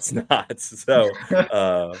 No, it's not. So,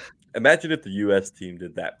 imagine if the U.S. team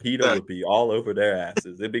did that. PETA would be all over their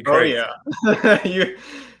asses. It'd be crazy. Oh yeah.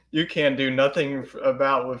 You can't do nothing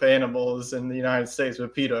with animals in the United States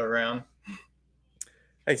with PETA around.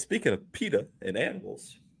 Hey, speaking of PETA and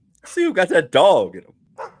animals, see who got that dog in him.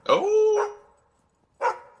 Oh.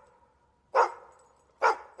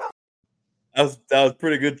 That was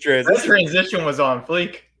pretty good transition. That transition was on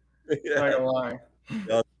fleek. Yeah. Not gonna lie.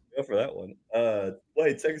 Go for that one.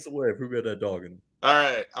 Wait, take us away. Who got that dog in him? All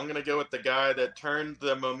right, I'm gonna go with the guy that turned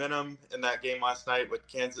the momentum in that game last night with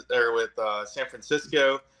San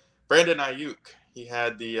Francisco. Brandon Ayuk. He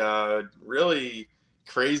had the really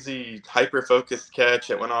crazy hyper-focused catch.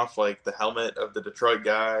 It went off the helmet of the Detroit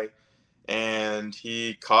guy, and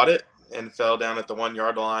he caught it and fell down at the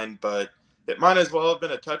 1-yard line. But it might as well have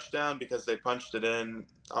been a touchdown because they punched it in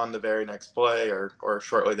on the very next play or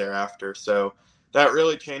shortly thereafter. So that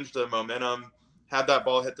really changed the momentum. Had that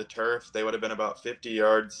ball hit the turf, they would have been about 50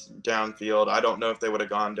 yards downfield. I don't know if they would have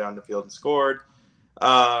gone down the field and scored.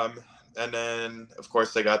 And then, of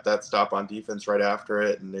course, they got that stop on defense right after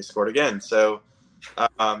it, and they scored again. So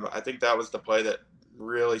I think that was the play that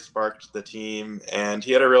really sparked the team. And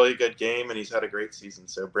he had a really good game, and he's had a great season.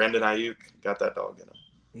 So Brandon Ayuk got that dog in him.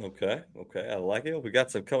 Okay. I like it. We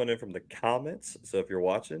got some coming in from the comments. So if you're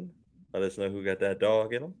watching, let us know who got that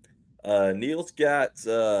dog in them. Neil's got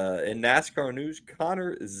in NASCAR news,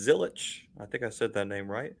 Connor Zilich. I think I said that name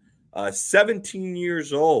right. 17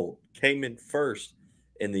 years old, came in first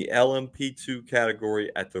in the LMP2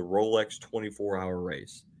 category at the Rolex 24-hour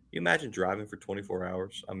race. You imagine driving for 24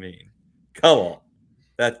 hours? I mean, come on.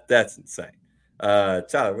 That's insane.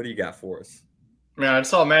 Tyler, what do you got for us? Man, I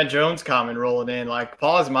saw Matt Jones comment rolling in. Like,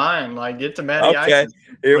 pause mine. Like, get to Matty Okay, Ice.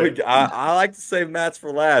 here we go. I like to save Matt's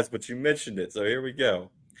for last, but you mentioned it, so here we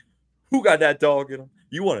go. Who got that dog in him?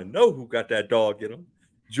 You want to know who got that dog in him?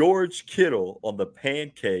 George Kittle on the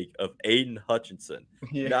pancake of Aiden Hutchinson.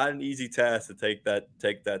 Yeah. Not an easy task to take that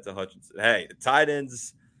to Hutchinson. Hey, the tight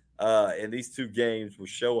ends in these two games were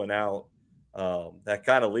showing out. That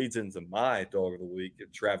kind of leads into my dog of the week,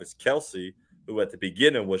 Travis Kelce, who at the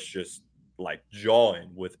beginning was just like jawing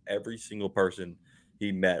with every single person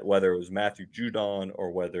he met, whether it was Matthew Judon or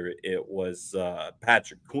whether it was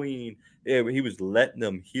Patrick Queen. He was letting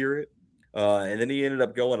them hear it. And then he ended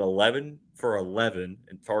up going 11 for 11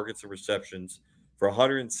 in targets and receptions for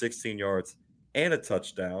 116 yards and a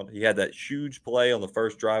touchdown. He had that huge play on the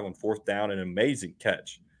first drive on fourth down, an amazing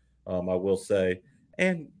catch, I will say.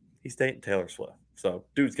 And he's dating Taylor Swift. So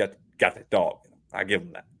dude's got that dog. I give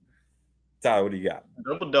him that. Tyler, what do you got?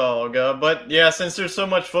 Double dog. But yeah, since there's so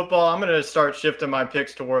much football, I'm going to start shifting my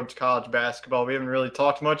picks towards college basketball. We haven't really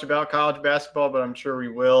talked much about college basketball, but I'm sure we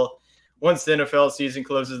will once the NFL season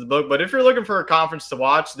closes the book. But if you're looking for a conference to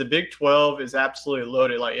watch, the Big 12 is absolutely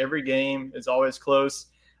loaded. Like, every game is always close.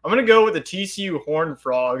 I'm going to go with the TCU Horned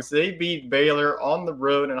Frogs. They beat Baylor on the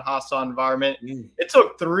road in a hostile environment. It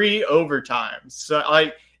took 3 overtimes. So,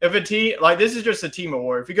 like, if a team – like, this is just a team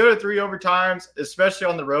award. If you go to 3 overtimes, especially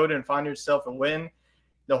on the road, and find yourself a win,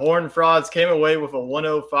 the Horned Frogs came away with a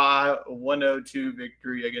 105-102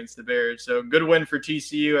 victory against the Bears. So good win for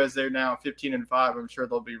TCU as they're now 15-5. I'm sure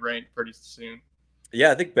they'll be ranked pretty soon.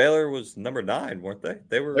 Yeah, I think Baylor was number 9, weren't they?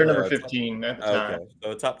 They're number 15 at the time. Okay,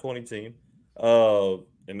 so a top 20 team.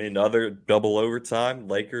 I mean, other double overtime,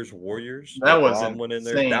 Lakers, Warriors. That was went in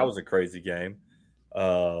there. That was a crazy game.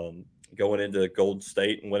 Going into Golden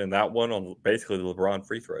State and winning that one on basically the LeBron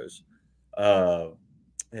free throws. And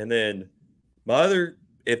then my other,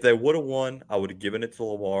 if they would have won, I would have given it to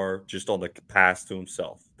Lamar just on the pass to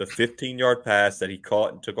himself. The 15-yard pass that he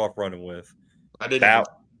caught and took off running with.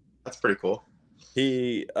 That's pretty cool.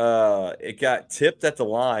 He it got tipped at the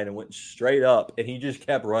line and went straight up, and he just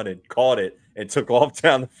kept running, caught it, and took off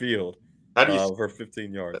down the field for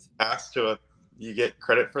 15 yards. You get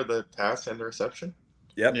credit for the pass and the reception?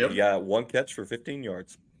 Yep. He got 1 catch for 15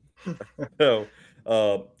 yards. So,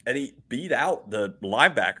 and he beat out the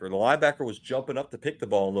linebacker. The linebacker was jumping up to pick the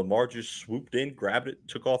ball, and Lamar just swooped in, grabbed it,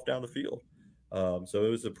 took off down the field. So it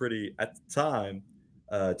was a pretty, at the time,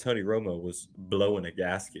 Tony Romo was blowing a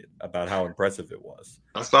gasket about how impressive it was.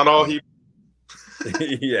 That's not all he.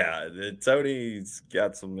 Yeah, Tony's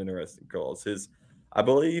got some interesting calls. I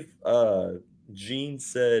believe, Gene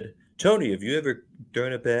said, "Tony, have you ever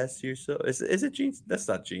done a pass to yourself?" Is it Gene? That's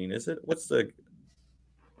not Gene, is it?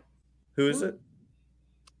 Who is it?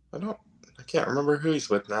 I can't remember who he's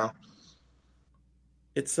with now.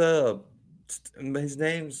 It's his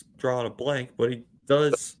name's drawing a blank, but he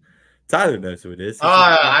does. Tyler knows who it is.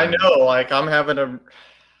 I know. Like, I'm having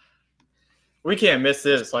we can't miss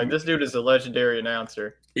this. Like, this dude is a legendary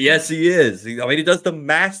announcer. Yes, he is. He does the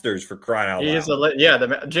Masters, for crying out loud. He is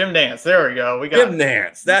the Jim Nance. There we go. We got Jim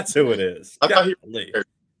Nance. That's who it is. I thought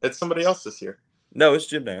it's somebody else this year. No, it's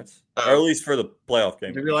Jim Nance. Or at least for the playoff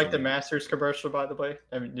game. Did you like the Masters commercial, by the way?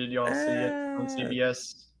 Did you all see it on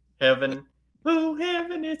CBS? Heaven. Oh,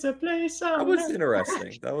 heaven, it's a place. That was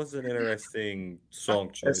interesting. That was an interesting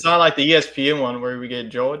song choice. It's not like the ESPN one where we get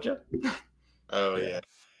Georgia. Oh, yeah.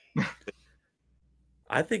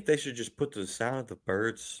 I think they should just put the sound of the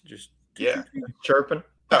birds chirping.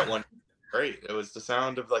 That one, great. It was the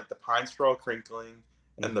sound of like the pine straw crinkling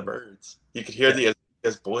and the birds. You could hear the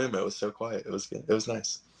bloom. It was so quiet. It was good. It was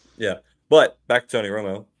nice. Yeah, but back to Tony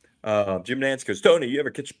Romo. Jim Nance goes, "Tony, you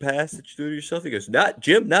ever catch a pass that you threw to yourself?" He goes, "Not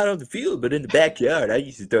on the field, but in the backyard. I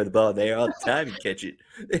used to throw the ball there all the time and catch it."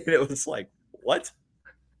 And it was like, what?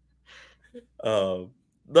 Love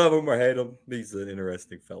him or hate him, he's an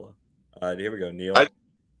interesting fella. Here we go, Neil.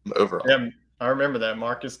 Overall, yeah, I remember that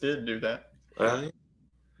Marcus did do that.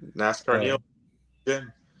 NASCAR Neil. Good.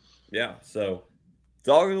 Yeah. So,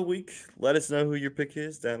 dog of the week. Let us know who your pick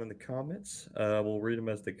is down in the comments. We'll read them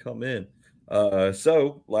as they come in.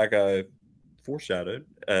 So, like I foreshadowed,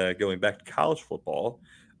 going back to college football,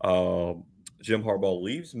 Jim Harbaugh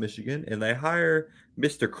leaves Michigan, and they hire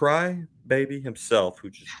Mr. Cry Baby himself, who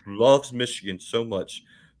just loves Michigan so much,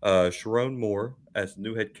 Sharon Moore, as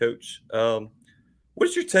new head coach. What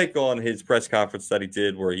What's your take on his press conference that he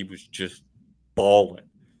did where he was just balling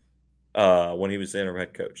when he was the interim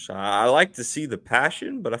head coach? I like to see the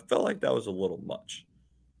passion, but I felt like that was a little much.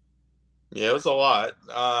 Yeah, it was a lot,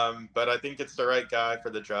 but I think it's the right guy for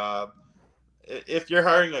the job. If you're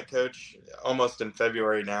hiring a coach almost in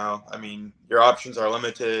February now, I mean, your options are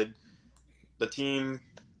limited. The team,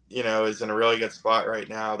 is in a really good spot right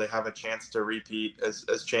now. They have a chance to repeat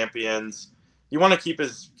as champions. You want to keep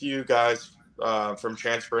as few guys from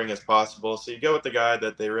transferring as possible, so you go with the guy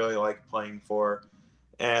that they really like playing for,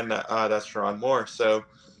 and that's Sharon Moore. So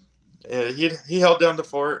he held down the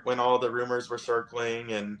fort when all the rumors were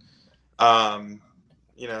circling, and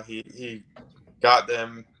he got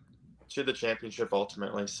them to the championship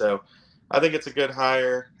ultimately. So I think it's a good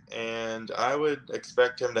hire, and I would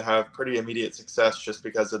expect him to have pretty immediate success just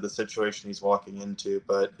because of the situation he's walking into.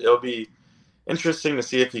 But it'll be interesting to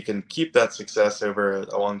see if he can keep that success over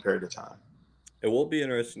a long period of time. It will be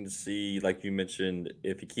interesting to see, like you mentioned,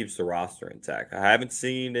 if he keeps the roster intact. I haven't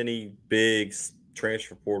seen any big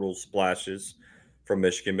transfer portal splashes from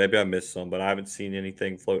Michigan. Maybe I missed some, but I haven't seen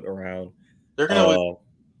anything floating around. They're going to lose,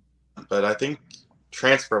 but I think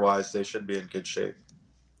transfer-wise, they should be in good shape.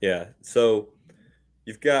 Yeah. So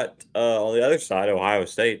you've got on the other side, Ohio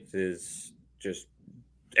State is just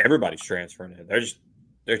everybody's transferring in.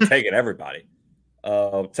 They're taking everybody.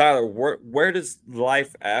 Tyler, where does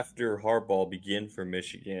life after Harbaugh begin for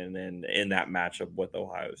Michigan and in that matchup with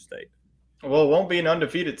Ohio State? Well, it won't be an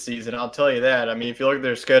undefeated season, I'll tell you that. I mean, if you look at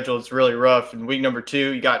their schedule, it's really rough. In week number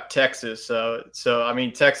 2, you got Texas. So I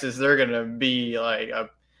mean, Texas, they're going to be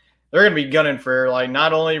gunning for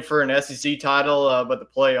not only for an SEC title, but the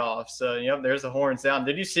playoffs. There's the horns down.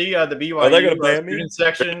 Did you see the BYU student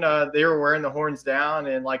section? They were wearing the horns down,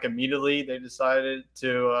 and immediately they decided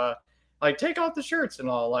to take off the shirts and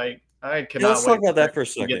all. I cannot. Let's talk about that for a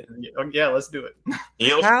second. Yeah, let's do it.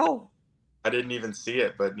 Neil, how? I didn't even see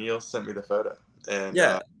it, but Neil sent me the photo. And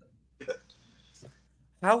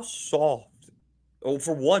how soft? Oh,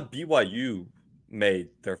 for one, BYU made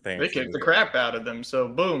their fans. They kicked the crap out of them. So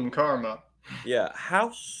boom, karma. Yeah,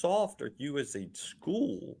 how soft are you as a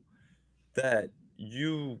school that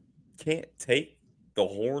you can't take the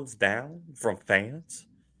horns down from fans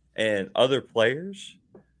and other players?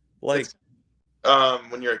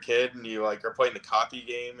 When you're a kid and you are playing the copy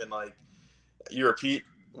game and you repeat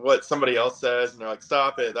what somebody else says and they're like,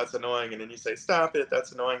 stop it, that's annoying, and then you say, stop it,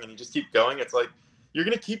 that's annoying, and you just keep going. It's you're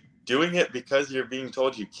gonna keep doing it because you're being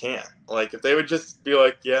told you can't. If they would just be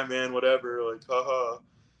like, yeah man, whatever, haha.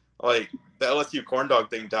 The LSU corn dog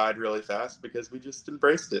thing died really fast because we just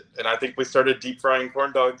embraced it, and I think we started deep frying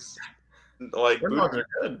corn dogs. Corn dogs are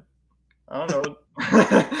good. I don't know.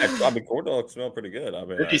 I mean, corn dogs smell pretty good. I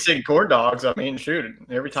mean, 50-cent corn dogs. I mean, shoot,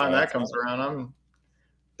 every time that comes around, I'm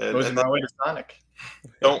losing my way to Sonic.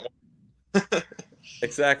 Don't.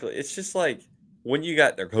 Exactly. It's just when you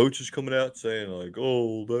got their coaches coming out saying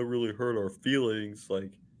oh, that really hurt our feelings.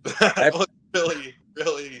 That looks really,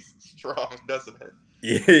 really strong, doesn't it?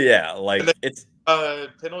 Yeah. It's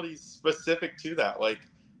penalties specific to that.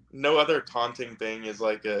 No other taunting thing is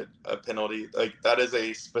a penalty. That is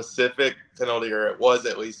a specific penalty, or it was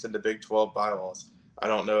at least in the Big 12 bylaws. I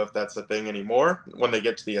don't know if that's a thing anymore when they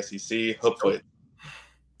get to the SEC. Hopefully.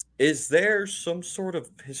 Is there some sort of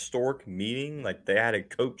historic meaning? They had a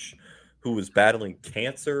coach who was battling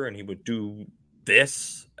cancer and he would do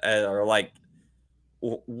this? Or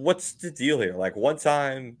what's the deal here? One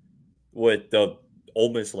time with the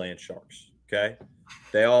Ole Miss Land Sharks, okay?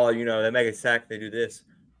 They all, they make a sack, they do this.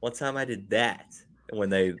 One time I did that when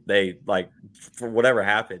they for whatever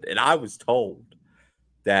happened. And I was told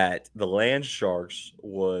that the Land Sharks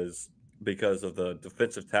was because of the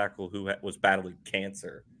defensive tackle who was battling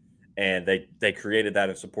cancer. And they created that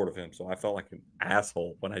in support of him. So I felt like an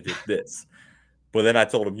asshole when I did this. But then I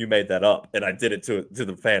told him, you made that up. And I did it to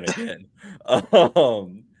the fan again.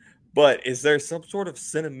 But is there some sort of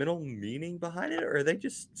sentimental meaning behind it? Or are they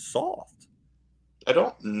just soft? I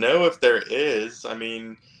don't know if there is. I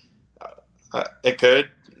mean, it could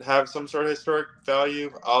have some sort of historic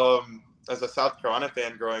value. As a South Carolina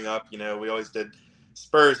fan growing up, we always did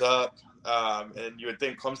Spurs up. And you would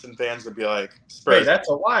think Clemson fans would be like, Spurs. Hey, that's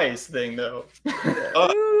a wise thing, though.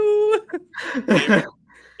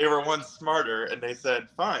 They were one smarter, and they said,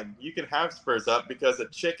 fine, you can have Spurs up because a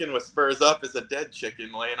chicken with Spurs up is a dead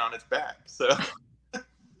chicken laying on its back. So,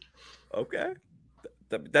 okay.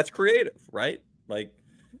 That's creative, right?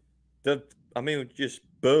 Just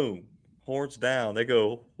boom, horns down. They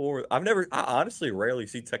go, I honestly rarely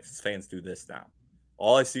see Texas fans do this now.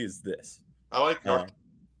 All I see is this. I like the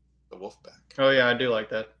Wolfpack. Oh, yeah, I do like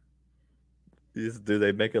that. Do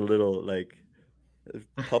they make a little,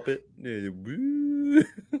 puppet.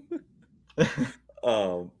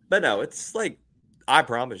 But no, it's like I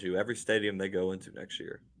promise you, every stadium they go into next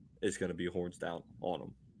year is going to be horns down on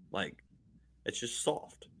them. Like it's just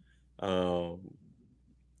soft. And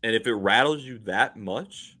if it rattles you that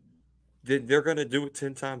much, then they're going to do it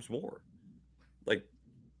 10 times more.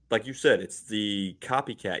 Like you said, it's the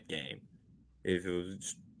copycat game. If it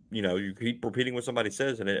was, you keep repeating what somebody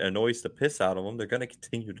says and it annoys the piss out of them, they're going to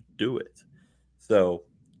continue to do it. So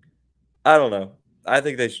I don't know. I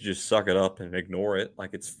think they should just suck it up and ignore it. Like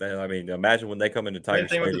it's fair. I mean, imagine when they come into Tiger Same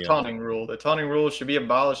thing Stadium. with the taunting rule. The taunting rule should be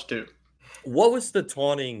abolished too. What was the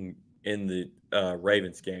taunting in the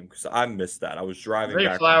Ravens game? Because I missed that. I was driving Ray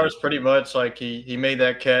back. Flowers pretty much like he made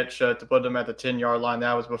that catch to put them at the 10-yard line.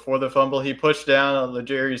 That was before the fumble. He pushed down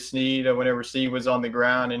L'Jarius Sneed whenever Sneed was on the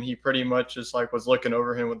ground, and he pretty much just like was looking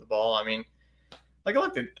over him with the ball. I mean, like I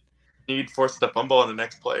looked at Sneed forced the fumble on the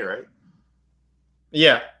next play, right?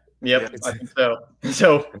 Yeah. Yep, I think so.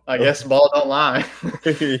 So I guess ball don't lie.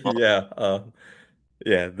 Yeah.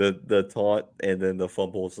 Yeah, the taunt and then the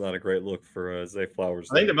fumble is not a great look for Zay Flowers.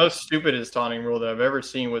 I think the most stupidest taunting rule that I've ever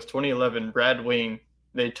seen was 2011 Brad Wing.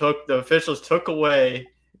 The officials took away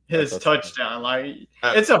his touchdown. Like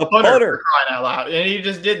it's a punter for crying out loud, and he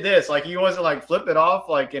just did this. Like he wasn't like flipping off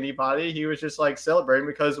like anybody. He was just like celebrating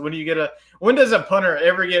because when does a punter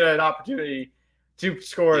ever get an opportunity to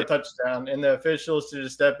score a touchdown and the officials to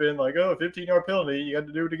just step in like, 15-yard penalty, you got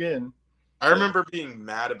to do it again. I remember being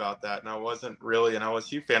mad about that, and I wasn't really an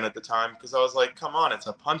LSU fan at the time because I was like, come on, it's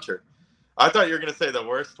a punter. I thought you were going to say the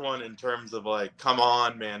worst one in terms of like, come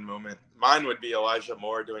on, man moment. Mine would be Elijah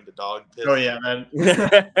Moore doing the dog piss. Oh, yeah, man.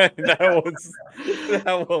 that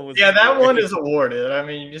one was. Yeah, that one is awarded. I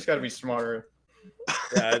mean, you just got to be smarter.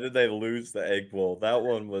 Yeah, did they lose the Egg Bowl? That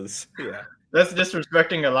one was, yeah. That's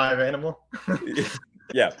disrespecting a live animal.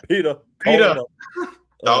 Yeah, PETA. No.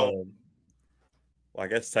 Well, I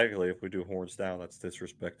guess technically, if we do horns down, that's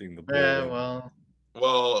disrespecting the bull. Yeah,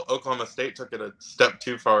 well, Oklahoma State took it a step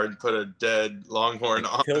too far and put a dead Longhorn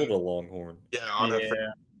on. Killed a Longhorn. Yeah, on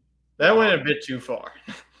that went a bit too far.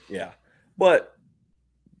 Yeah, but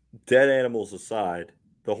dead animals aside,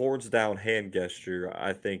 the horns down hand gesture,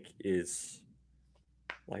 I think, is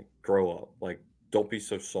like grow up. Like, don't be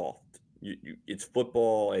so soft. It's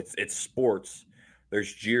football. It's sports.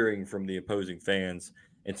 There's jeering from the opposing fans.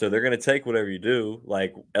 And so they're going to take whatever you do.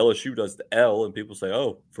 Like LSU does the L, and people say,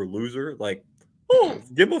 oh, for loser? Like,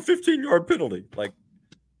 give them a 15-yard penalty. Like,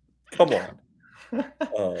 come on.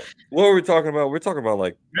 What are we talking about? We're talking about,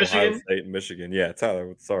 like, Michigan? Ohio State and Michigan. Yeah,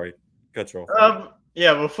 Tyler, sorry. Cut you off.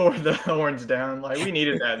 Yeah, before the horns down. Like, we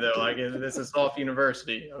needed that, though. Like, this is Soft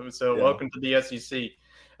University. So welcome to the SEC.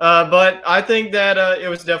 But I think that it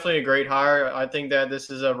was definitely a great hire. I think that this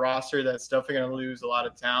is a roster that's definitely going to lose a lot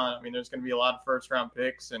of talent. I mean, there's going to be a lot of first-round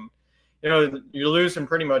picks. And, you're losing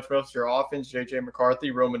pretty much most of your offense, J.J.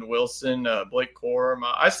 McCarthy, Roman Wilson, Blake Corum.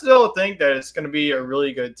 I still think that it's going to be a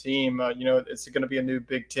really good team. It's going to be a new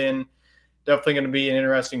Big Ten. Definitely going to be an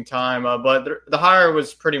interesting time. But the hire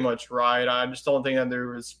was pretty much right. I just don't think that there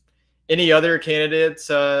was any other candidates.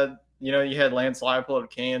 You had Lance Leipold of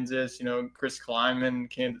Kansas, Chris Kleiman,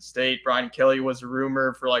 Kansas State. Brian Kelly was a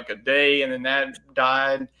rumor for like a day, and then that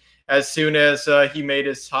died as soon as he made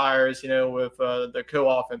his hires, with the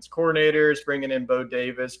co-offense coordinators, bringing in Bo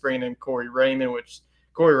Davis, bringing in Corey Raymond, which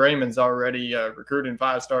Corey Raymond's already recruiting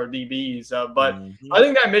 5-star DBs. But I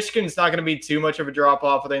think that Michigan's not going to be too much of a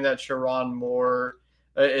drop-off. I think that Sharon Moore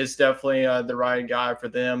is definitely the right guy for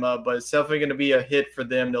them. But it's definitely going to be a hit for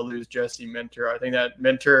them to lose Jesse Minter. I think that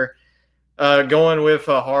Minter – going with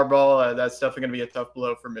Harbaugh, that's definitely going to be a tough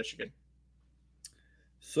blow for Michigan.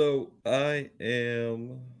 So I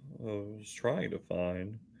am just trying to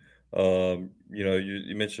find,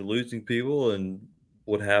 you mentioned losing people and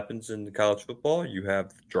what happens in college football. You have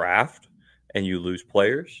the draft and you lose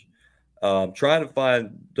players. Trying to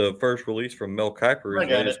find the first release from Mel Kiper's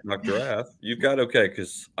latest mock draft. You've got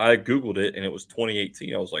because I Googled it and it was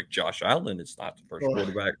 2018. I was like, Josh Allen is not the first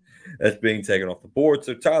quarterback that's being taken off the board.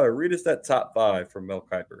 So, Tyler, read us that top 5 from Mel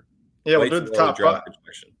Kiper. Yeah, we'll do the top 5.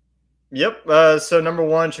 Yep. So, number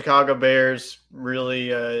 1, Chicago Bears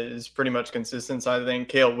really is pretty much consistent. I think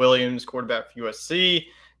Caleb Williams, quarterback for USC.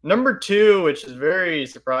 Number 2, which is very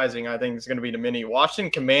surprising, I think is going to be the mini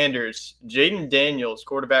Washington Commanders. Jaden Daniels,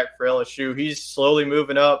 quarterback for LSU. He's slowly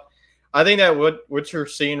moving up. I think that what you're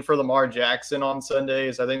seeing for Lamar Jackson on Sunday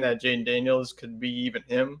is I think that Jaden Daniels could be even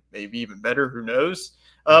him, maybe even better. Who knows?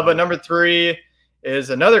 But number 3 is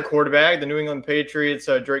another quarterback, the New England Patriots,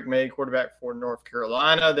 Drake May, quarterback for North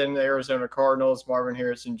Carolina. Then the Arizona Cardinals, Marvin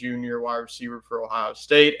Harrison Jr., wide receiver for Ohio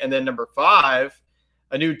State. And then number 5,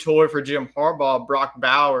 a new toy for Jim Harbaugh, Brock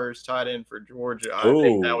Bowers tied in for Georgia. I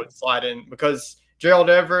think that would slide in because Gerald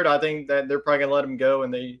Everett, I think that they're probably going to let him go,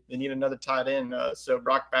 and they need another tight end. So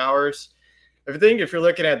Brock Bowers. If you're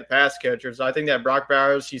looking at the pass catchers, I think that Brock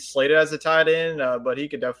Bowers, he's slated as a tight end, but he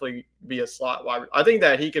could definitely be a slot wide. I think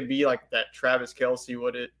that he could be like that Travis Kelce,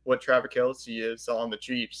 what Travis Kelce is on the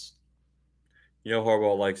Chiefs.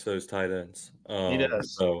 Harbaugh likes those tight ends. He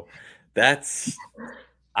does. So that's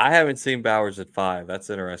 – I haven't seen Bowers at 5. That's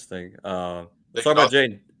interesting. Let's talk about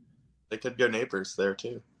Jaden. They could go Neighbors there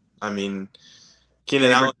too. I mean,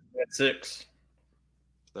 Keenan Allen at 6.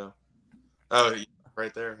 So,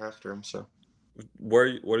 right there after him. So,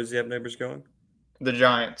 where does he have Neighbors going? The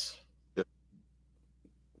Giants. Yep.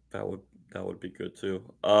 That would be good too.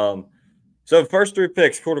 So first 3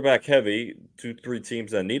 picks, quarterback heavy, 2-3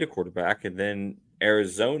 teams that need a quarterback, and then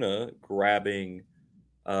Arizona grabbing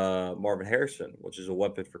Marvin Harrison, which is a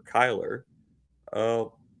weapon for Kyler.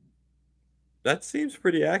 That seems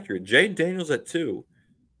pretty accurate. Jaden Daniels at 2.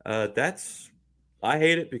 I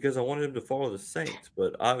hate it because I wanted him to follow the Saints,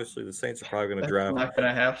 but obviously the Saints are probably going to draft. Not going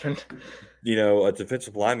to happen. A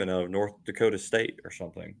defensive lineman of North Dakota State or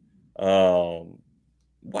something. How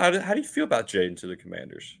do you feel about Jaden to the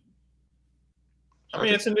Commanders? I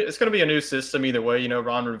mean, it's going to be a new system either way.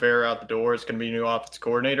 Ron Rivera out the door. It's going to be a new offense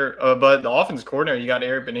coordinator. But the offense coordinator, you got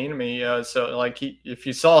Eric Bieniemy. So if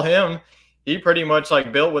you saw him, he pretty much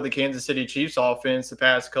built with the Kansas City Chiefs offense the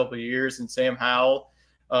past couple of years. And Sam Howell,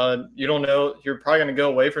 you don't know. You're probably going to go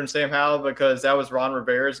away from Sam Howell because that was Ron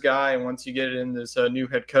Rivera's guy. And once you get in this new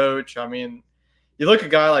head coach, I mean, you look at a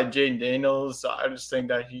guy like Jaden Daniels, I just think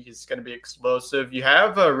that he's going to be explosive. You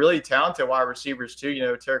have really talented wide receivers too.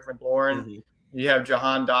 Terry McLaurin. Mm-hmm. You have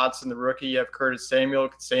Jahan Dotson, the rookie. You have Curtis Samuel.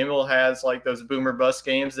 Samuel has those boomer bust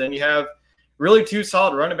games. Then you have really 2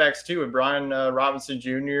 solid running backs too, with Brian Robinson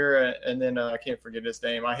Jr. And then I can't forget his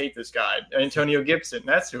name. I hate this guy, Antonio Gibson.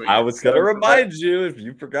 That's who he is. I was going to remind you if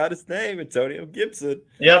you forgot his name, Antonio Gibson.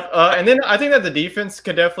 Yep. And then I think that the defense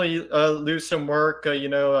could definitely lose some work.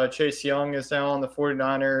 Chase Young is now on the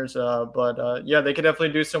 49ers. But they could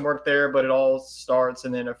definitely do some work there. But it all starts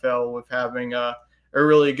in the NFL with having a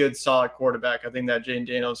really good, solid quarterback. I think that Jaden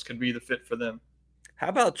Daniels could be the fit for them. How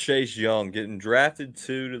about Chase Young getting drafted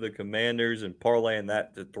 2 to the Commanders and parlaying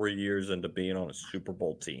that to 3 years into being on a Super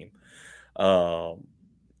Bowl team?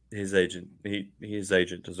 His agent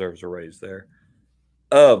deserves a raise there.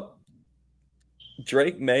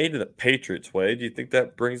 Drake May to the Patriots, Wade. Do you think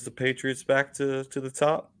that brings the Patriots back to the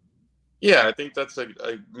top? Yeah, I think that's a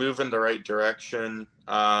move in the right direction.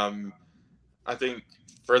 I think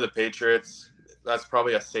for the Patriots, that's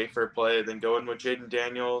probably a safer play than going with Jaden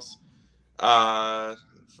Daniels. I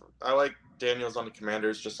like Daniels on the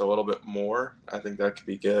Commanders just a little bit more. I think that could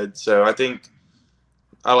be good. So I think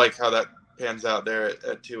I like how that pans out there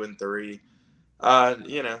at 2 and 3. You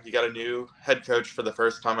got a new head coach for the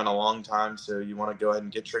first time in a long time, so you want to go ahead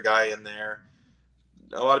and get your guy in there.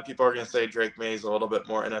 A lot of people are going to say Drake May is a little bit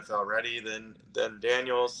more NFL ready than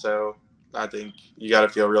Daniels, so I think you got to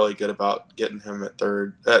feel really good about getting him at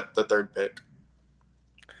the 3rd pick.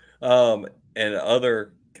 And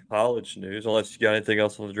other college news, unless you got anything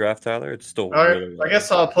else on the draft, Tyler, it's still. I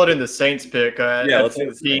guess I'll put in the Saints pick. Let's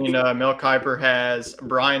 14, Mel Kiper has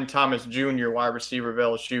Brian Thomas Jr., wide receiver of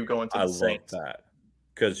LSU, going to the Saints. I love that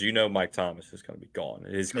because Mike Thomas is going to be gone.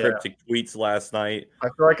 His cryptic tweets last night. I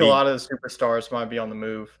feel like a lot of the superstars might be on the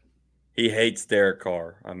move. He hates Derek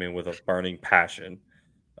Carr. I mean, with a burning passion.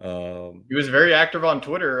 He was very active on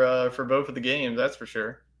Twitter for both of the games. That's for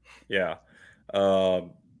sure. Yeah.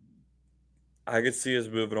 I could see us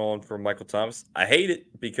moving on from Michael Thomas. I hate it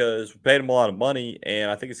because we paid him a lot of money,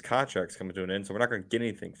 and I think his contract's coming to an end, so we're not going to get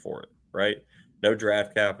anything for it, right? No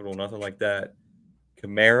draft capital, nothing like that.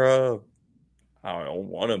 Kamara, I don't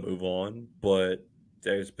want to move on, but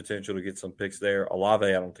there's potential to get some picks there. Olave,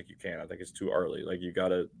 I don't think you can. I think it's too early.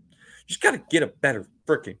 You just got to get a better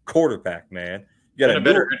freaking quarterback, man. You got a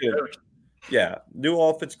better coach. Yeah, new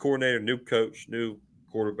offense coordinator, new coach, new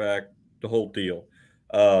quarterback, the whole deal.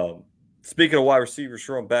 Speaking of wide receivers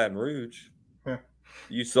from Baton Rouge,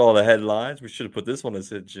 You saw the headlines. We should have put this one as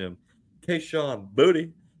hit, Jim. Kayshon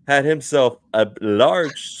Boutte had himself a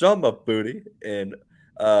large sum of booty in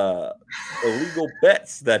illegal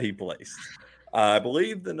bets that he placed. I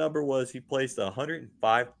believe the number was he placed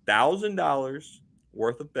 $105,000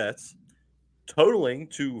 worth of bets, totaling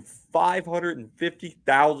to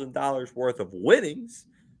 $550,000 worth of winnings.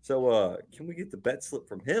 So can we get the bet slip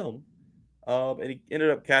from him? And he ended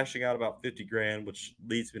up cashing out about $50,000, which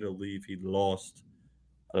leads me to believe he lost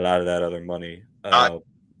a lot of that other money.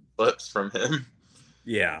 Slips from him.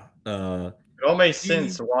 Yeah. It all makes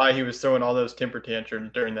sense why he was throwing all those temper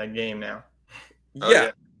tantrums during that game now.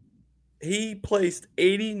 Yeah. He placed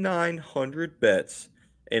 8,900 bets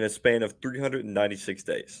in a span of 396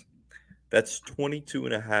 days. That's 22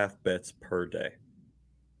 and a half bets per day.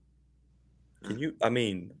 Can you,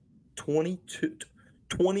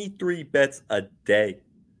 23 bets a day.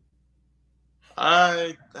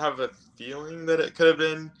 I have a feeling that it could have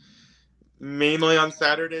been mainly on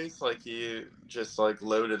Saturdays, like he just like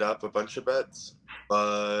loaded up a bunch of bets.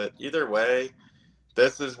 But either way,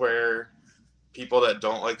 this is where people that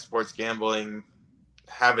don't like sports gambling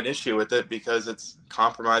have an issue with it because it's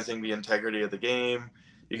compromising the integrity of the game.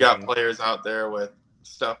 You got players out there with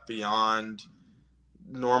stuff beyond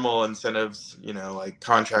normal incentives, like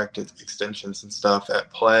contract extensions and stuff at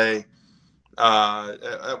play.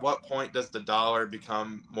 At what point does the dollar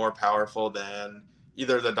become more powerful than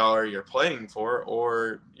either the dollar you're playing for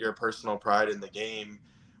or your personal pride in the game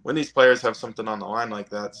when these players have something on the line like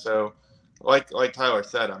that? So like Tyler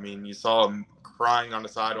said, you saw him crying on the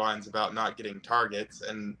sidelines about not getting targets,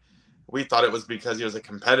 and we thought it was because he was a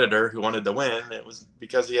competitor who wanted to win. It was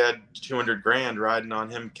because he had $200,000 riding on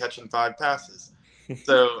him catching 5 passes.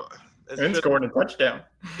 So and scoring a touchdown.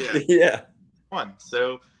 Yeah. One.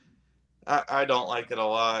 So I don't like it a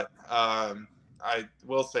lot. I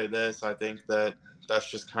will say this. I think that's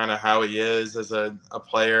just kind of how he is as a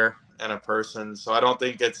player and a person. So I don't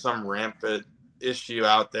think it's some rampant issue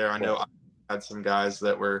out there. I know I had some guys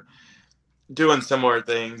that were doing similar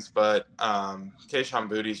things, but Kayshon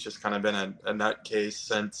Boutte's just kind of been a nutcase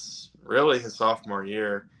since really his sophomore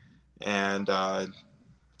year. And I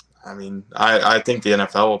think the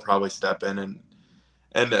NFL will probably step in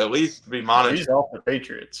and at least be monitoring. He's off the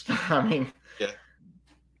Patriots.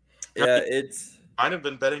 It's might have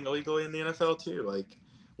been betting illegally in the NFL too. Like,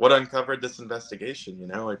 what uncovered this investigation?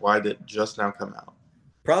 Why did it just now come out?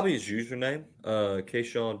 Probably his username,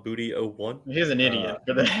 Kayshon Boutte 01. He's an idiot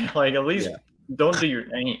for that. Like, at least don't do your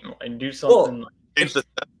name. Like, do something.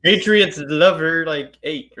 Patriots lover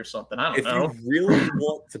 8 or something. I don't know. If you really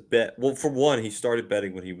want to bet, well, for one, he started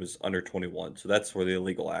betting when he was under 21, so that's where the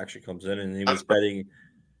illegal action comes in, and he was betting.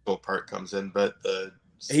 Part comes in, but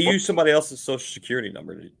he used somebody else's social security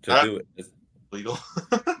number to do it. It's legal.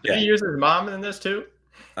 Did he use his mom in this too?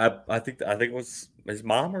 I think it was his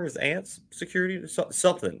mom or his aunt's security,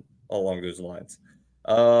 something along those lines.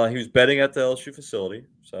 He was betting at the LSU facility,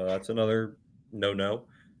 so that's another no-no.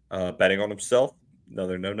 Betting on himself,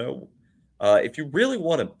 another no-no. If you really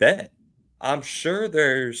want to bet, I'm sure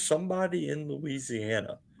there's somebody in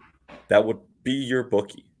Louisiana that would be your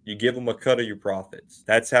bookie. You give them a cut of your profits.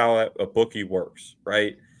 That's how a bookie works,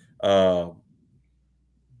 right?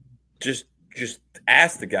 Just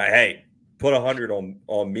ask the guy, hey, put 100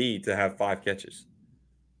 on me to have 5 catches,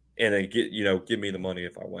 and then give me the money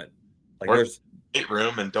if I win. Like, there's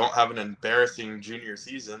room and don't have an embarrassing junior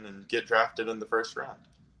season and get drafted in the first round.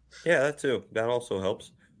 Yeah, that too. That also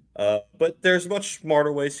helps. But there's much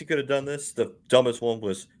smarter ways he could have done this. The dumbest one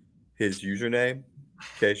was his username,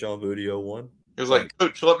 Kayshon Boutte 01. He was like,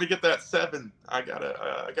 Coach, let me get that 7. I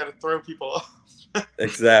gotta throw people off.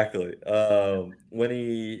 Exactly. When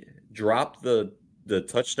he dropped the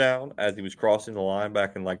touchdown as he was crossing the line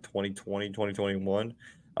back in 2020, 2021,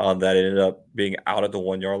 that ended up being out at the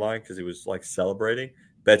 1-yard line because he was celebrating.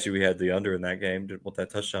 Bet you we had the under in that game. Didn't want that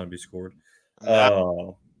touchdown to be scored.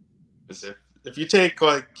 If you take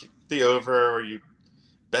the over or you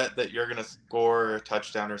bet that you're gonna score a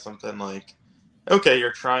touchdown or something, okay,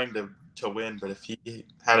 you're trying to win, but if he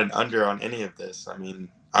had an under on any of this, I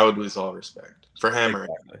would lose all respect for him.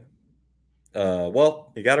 Exactly.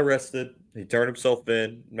 Well, he got arrested. He turned himself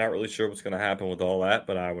in. Not really sure what's going to happen with all that,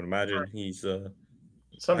 but I would imagine he's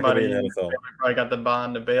somebody in the NFL probably got the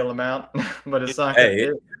bond to bail him out, but it's not.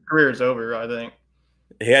 His career's over, I think.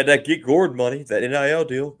 He had that Get Gordon money, that NIL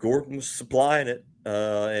deal. Gordon was supplying it,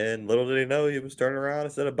 and little did he know he was turning around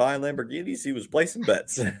instead of buying Lamborghinis, he was placing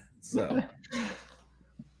bets. So,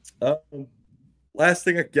 last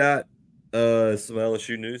thing I got. Some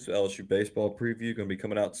LSU news. LSU baseball preview going to be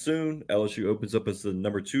coming out soon. LSU opens up as the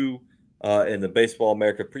number 2 in the Baseball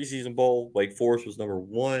America preseason bowl. Wake Forest was number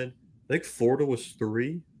 1. I think Florida was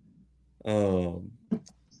 3.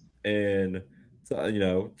 And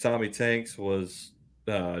Tommy Tanks was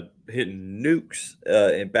hitting nukes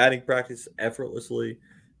in batting practice effortlessly.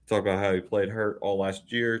 Talk about how he played hurt all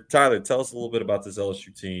last year. Tyler, tell us a little bit about this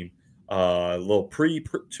LSU team. A little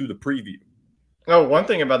to the preview. Oh, one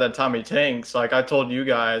thing about that Tommy Tanks, I told you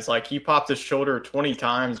guys, he popped his shoulder 20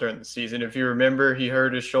 times during the season. If you remember, he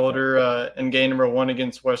hurt his shoulder in game number 1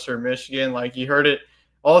 against Western Michigan. He hurt it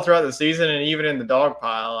all throughout the season and even in the dog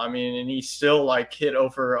pile. I mean, and he still like hit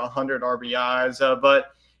over 100 RBIs.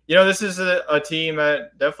 But this is a team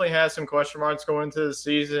that definitely has some question marks going into the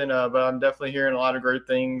season. But I'm definitely hearing a lot of great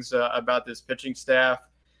things about this pitching staff.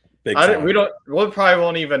 We probably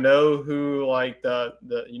won't even know who like the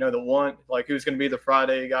one, like who's going to be the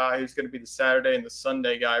Friday guy, who's going to be the Saturday and the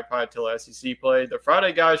Sunday guy probably till SEC play. The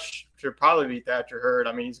Friday guy should probably be Thatcher Hurd.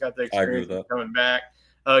 I mean, he's got the experience of coming back.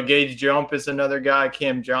 Gage Jump is another guy.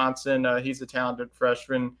 Cam Johnson, he's a talented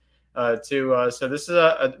freshman too. So this is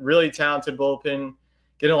a really talented bullpen,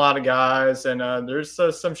 getting a lot of guys, and there's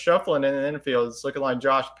some shuffling in the infield. It's looking like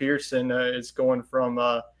Josh Pearson is going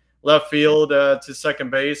from left field to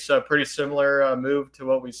second base. Pretty similar move to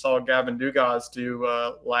what we saw Gavin Dugas do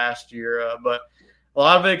last year. But a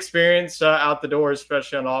lot of experience out the door,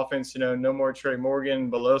 especially on offense. No more Trey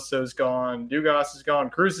Morgan. Beloso's gone. Dugas is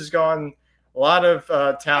gone. Cruz is gone. A lot of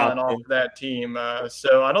talent off of that team.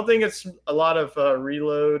 So I don't think it's a lot of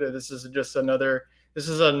reload. This is another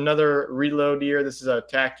reload year. This is a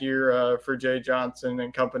tack year for Jay Johnson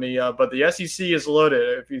and company. But the SEC is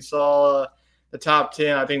loaded. If you saw the top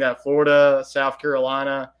 10, I think that Florida, South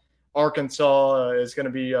Carolina, Arkansas is going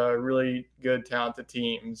to be really good, talented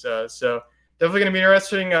teams. So definitely going to be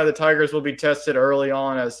interesting. The Tigers will be tested early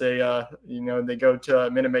on as they go to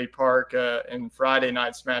Minute Maid Park and Friday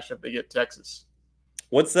night smash up. They get Texas.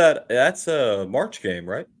 What's that? That's a March game,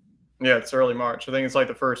 right? Yeah, it's early March. I think it's like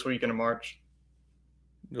the first weekend of March.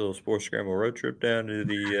 A little Sports Scramble road trip down to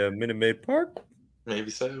the Minute Maid Park? Maybe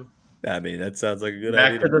so. I mean, that sounds like a good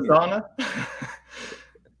idea. Back to the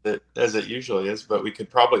sauna? As it usually is, but we could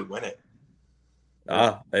probably win it.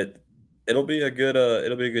 It'll be a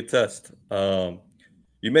good test.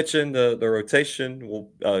 You mentioned the rotation. We'll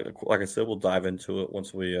like I said, we'll dive into it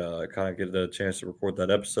once we kind of get a chance to record that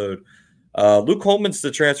episode. Luke Holman's the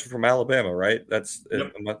transfer from Alabama, right?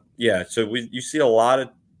 Yeah. So you see a lot of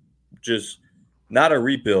just not a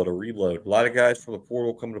rebuild, a reload. A lot of guys from the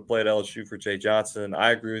portal coming to play at LSU for Jay Johnson.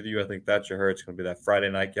 I agree with you. I think Thatcher Hurd's going to be that Friday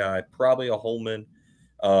night guy. Probably a Holman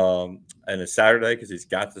and a Saturday because he's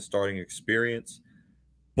got the starting experience.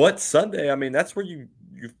 But Sunday, I mean, that's where you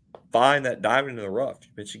find that diamond in the rough. You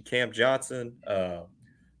mentioned Cam Johnson.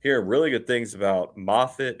 Hear really good things about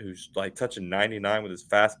Moffitt, who's like touching 99 with his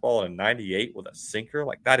fastball and 98 with a sinker.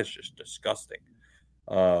 Like, that is just disgusting.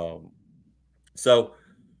 So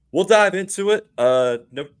we'll dive into it.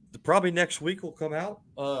 Probably next week will come out.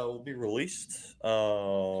 Will be released.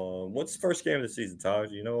 What's the first game of the season, Tyler?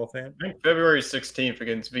 Do you know offhand? I think February 16th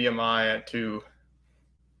against VMI at 2.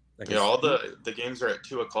 Yeah, all the games are at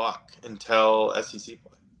 2:00 until SEC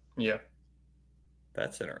play. Yeah.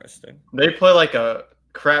 That's interesting. They play like a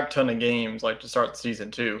crap ton of games like to start the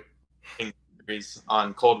season too.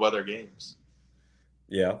 On cold weather games.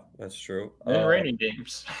 Yeah, that's true. And rainy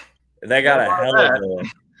games. And they've got a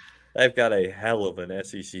hell of an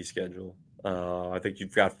SEC schedule. I think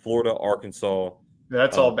you've got Florida, Arkansas.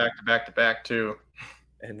 That's all back to back to back too.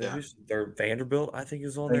 And then Vanderbilt, I think,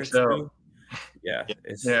 is on there too. Yeah.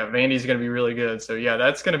 Vandy's going to be really good. So, yeah,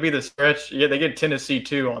 that's going to be the stretch. Yeah, they get Tennessee,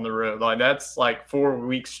 too, on the road. Like, that's, like, 4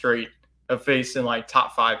 weeks straight of facing, like,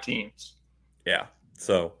 top 5 teams. Yeah.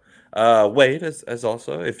 So, Wade, as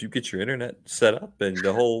also, if you get your internet set up and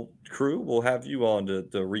the whole crew will have you on to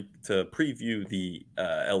preview the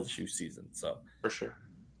LSU season. So, for sure.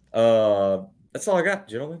 That's all I got,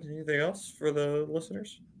 gentlemen. Anything else for the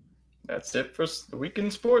listeners? That's it for the week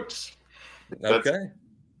in sports. Okay.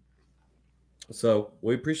 So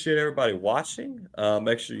we appreciate everybody watching.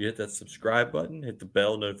 Make sure you hit that subscribe button, hit the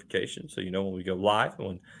bell notification so you know when we go live and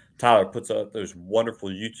when Tyler puts out those wonderful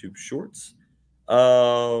YouTube shorts.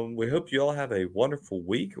 We hope you all have a wonderful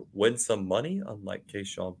week, win some money, unlike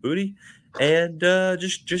Kayshawn Booty, and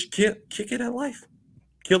just kick it at life.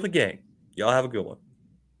 Kill the game. Y'all have a good one.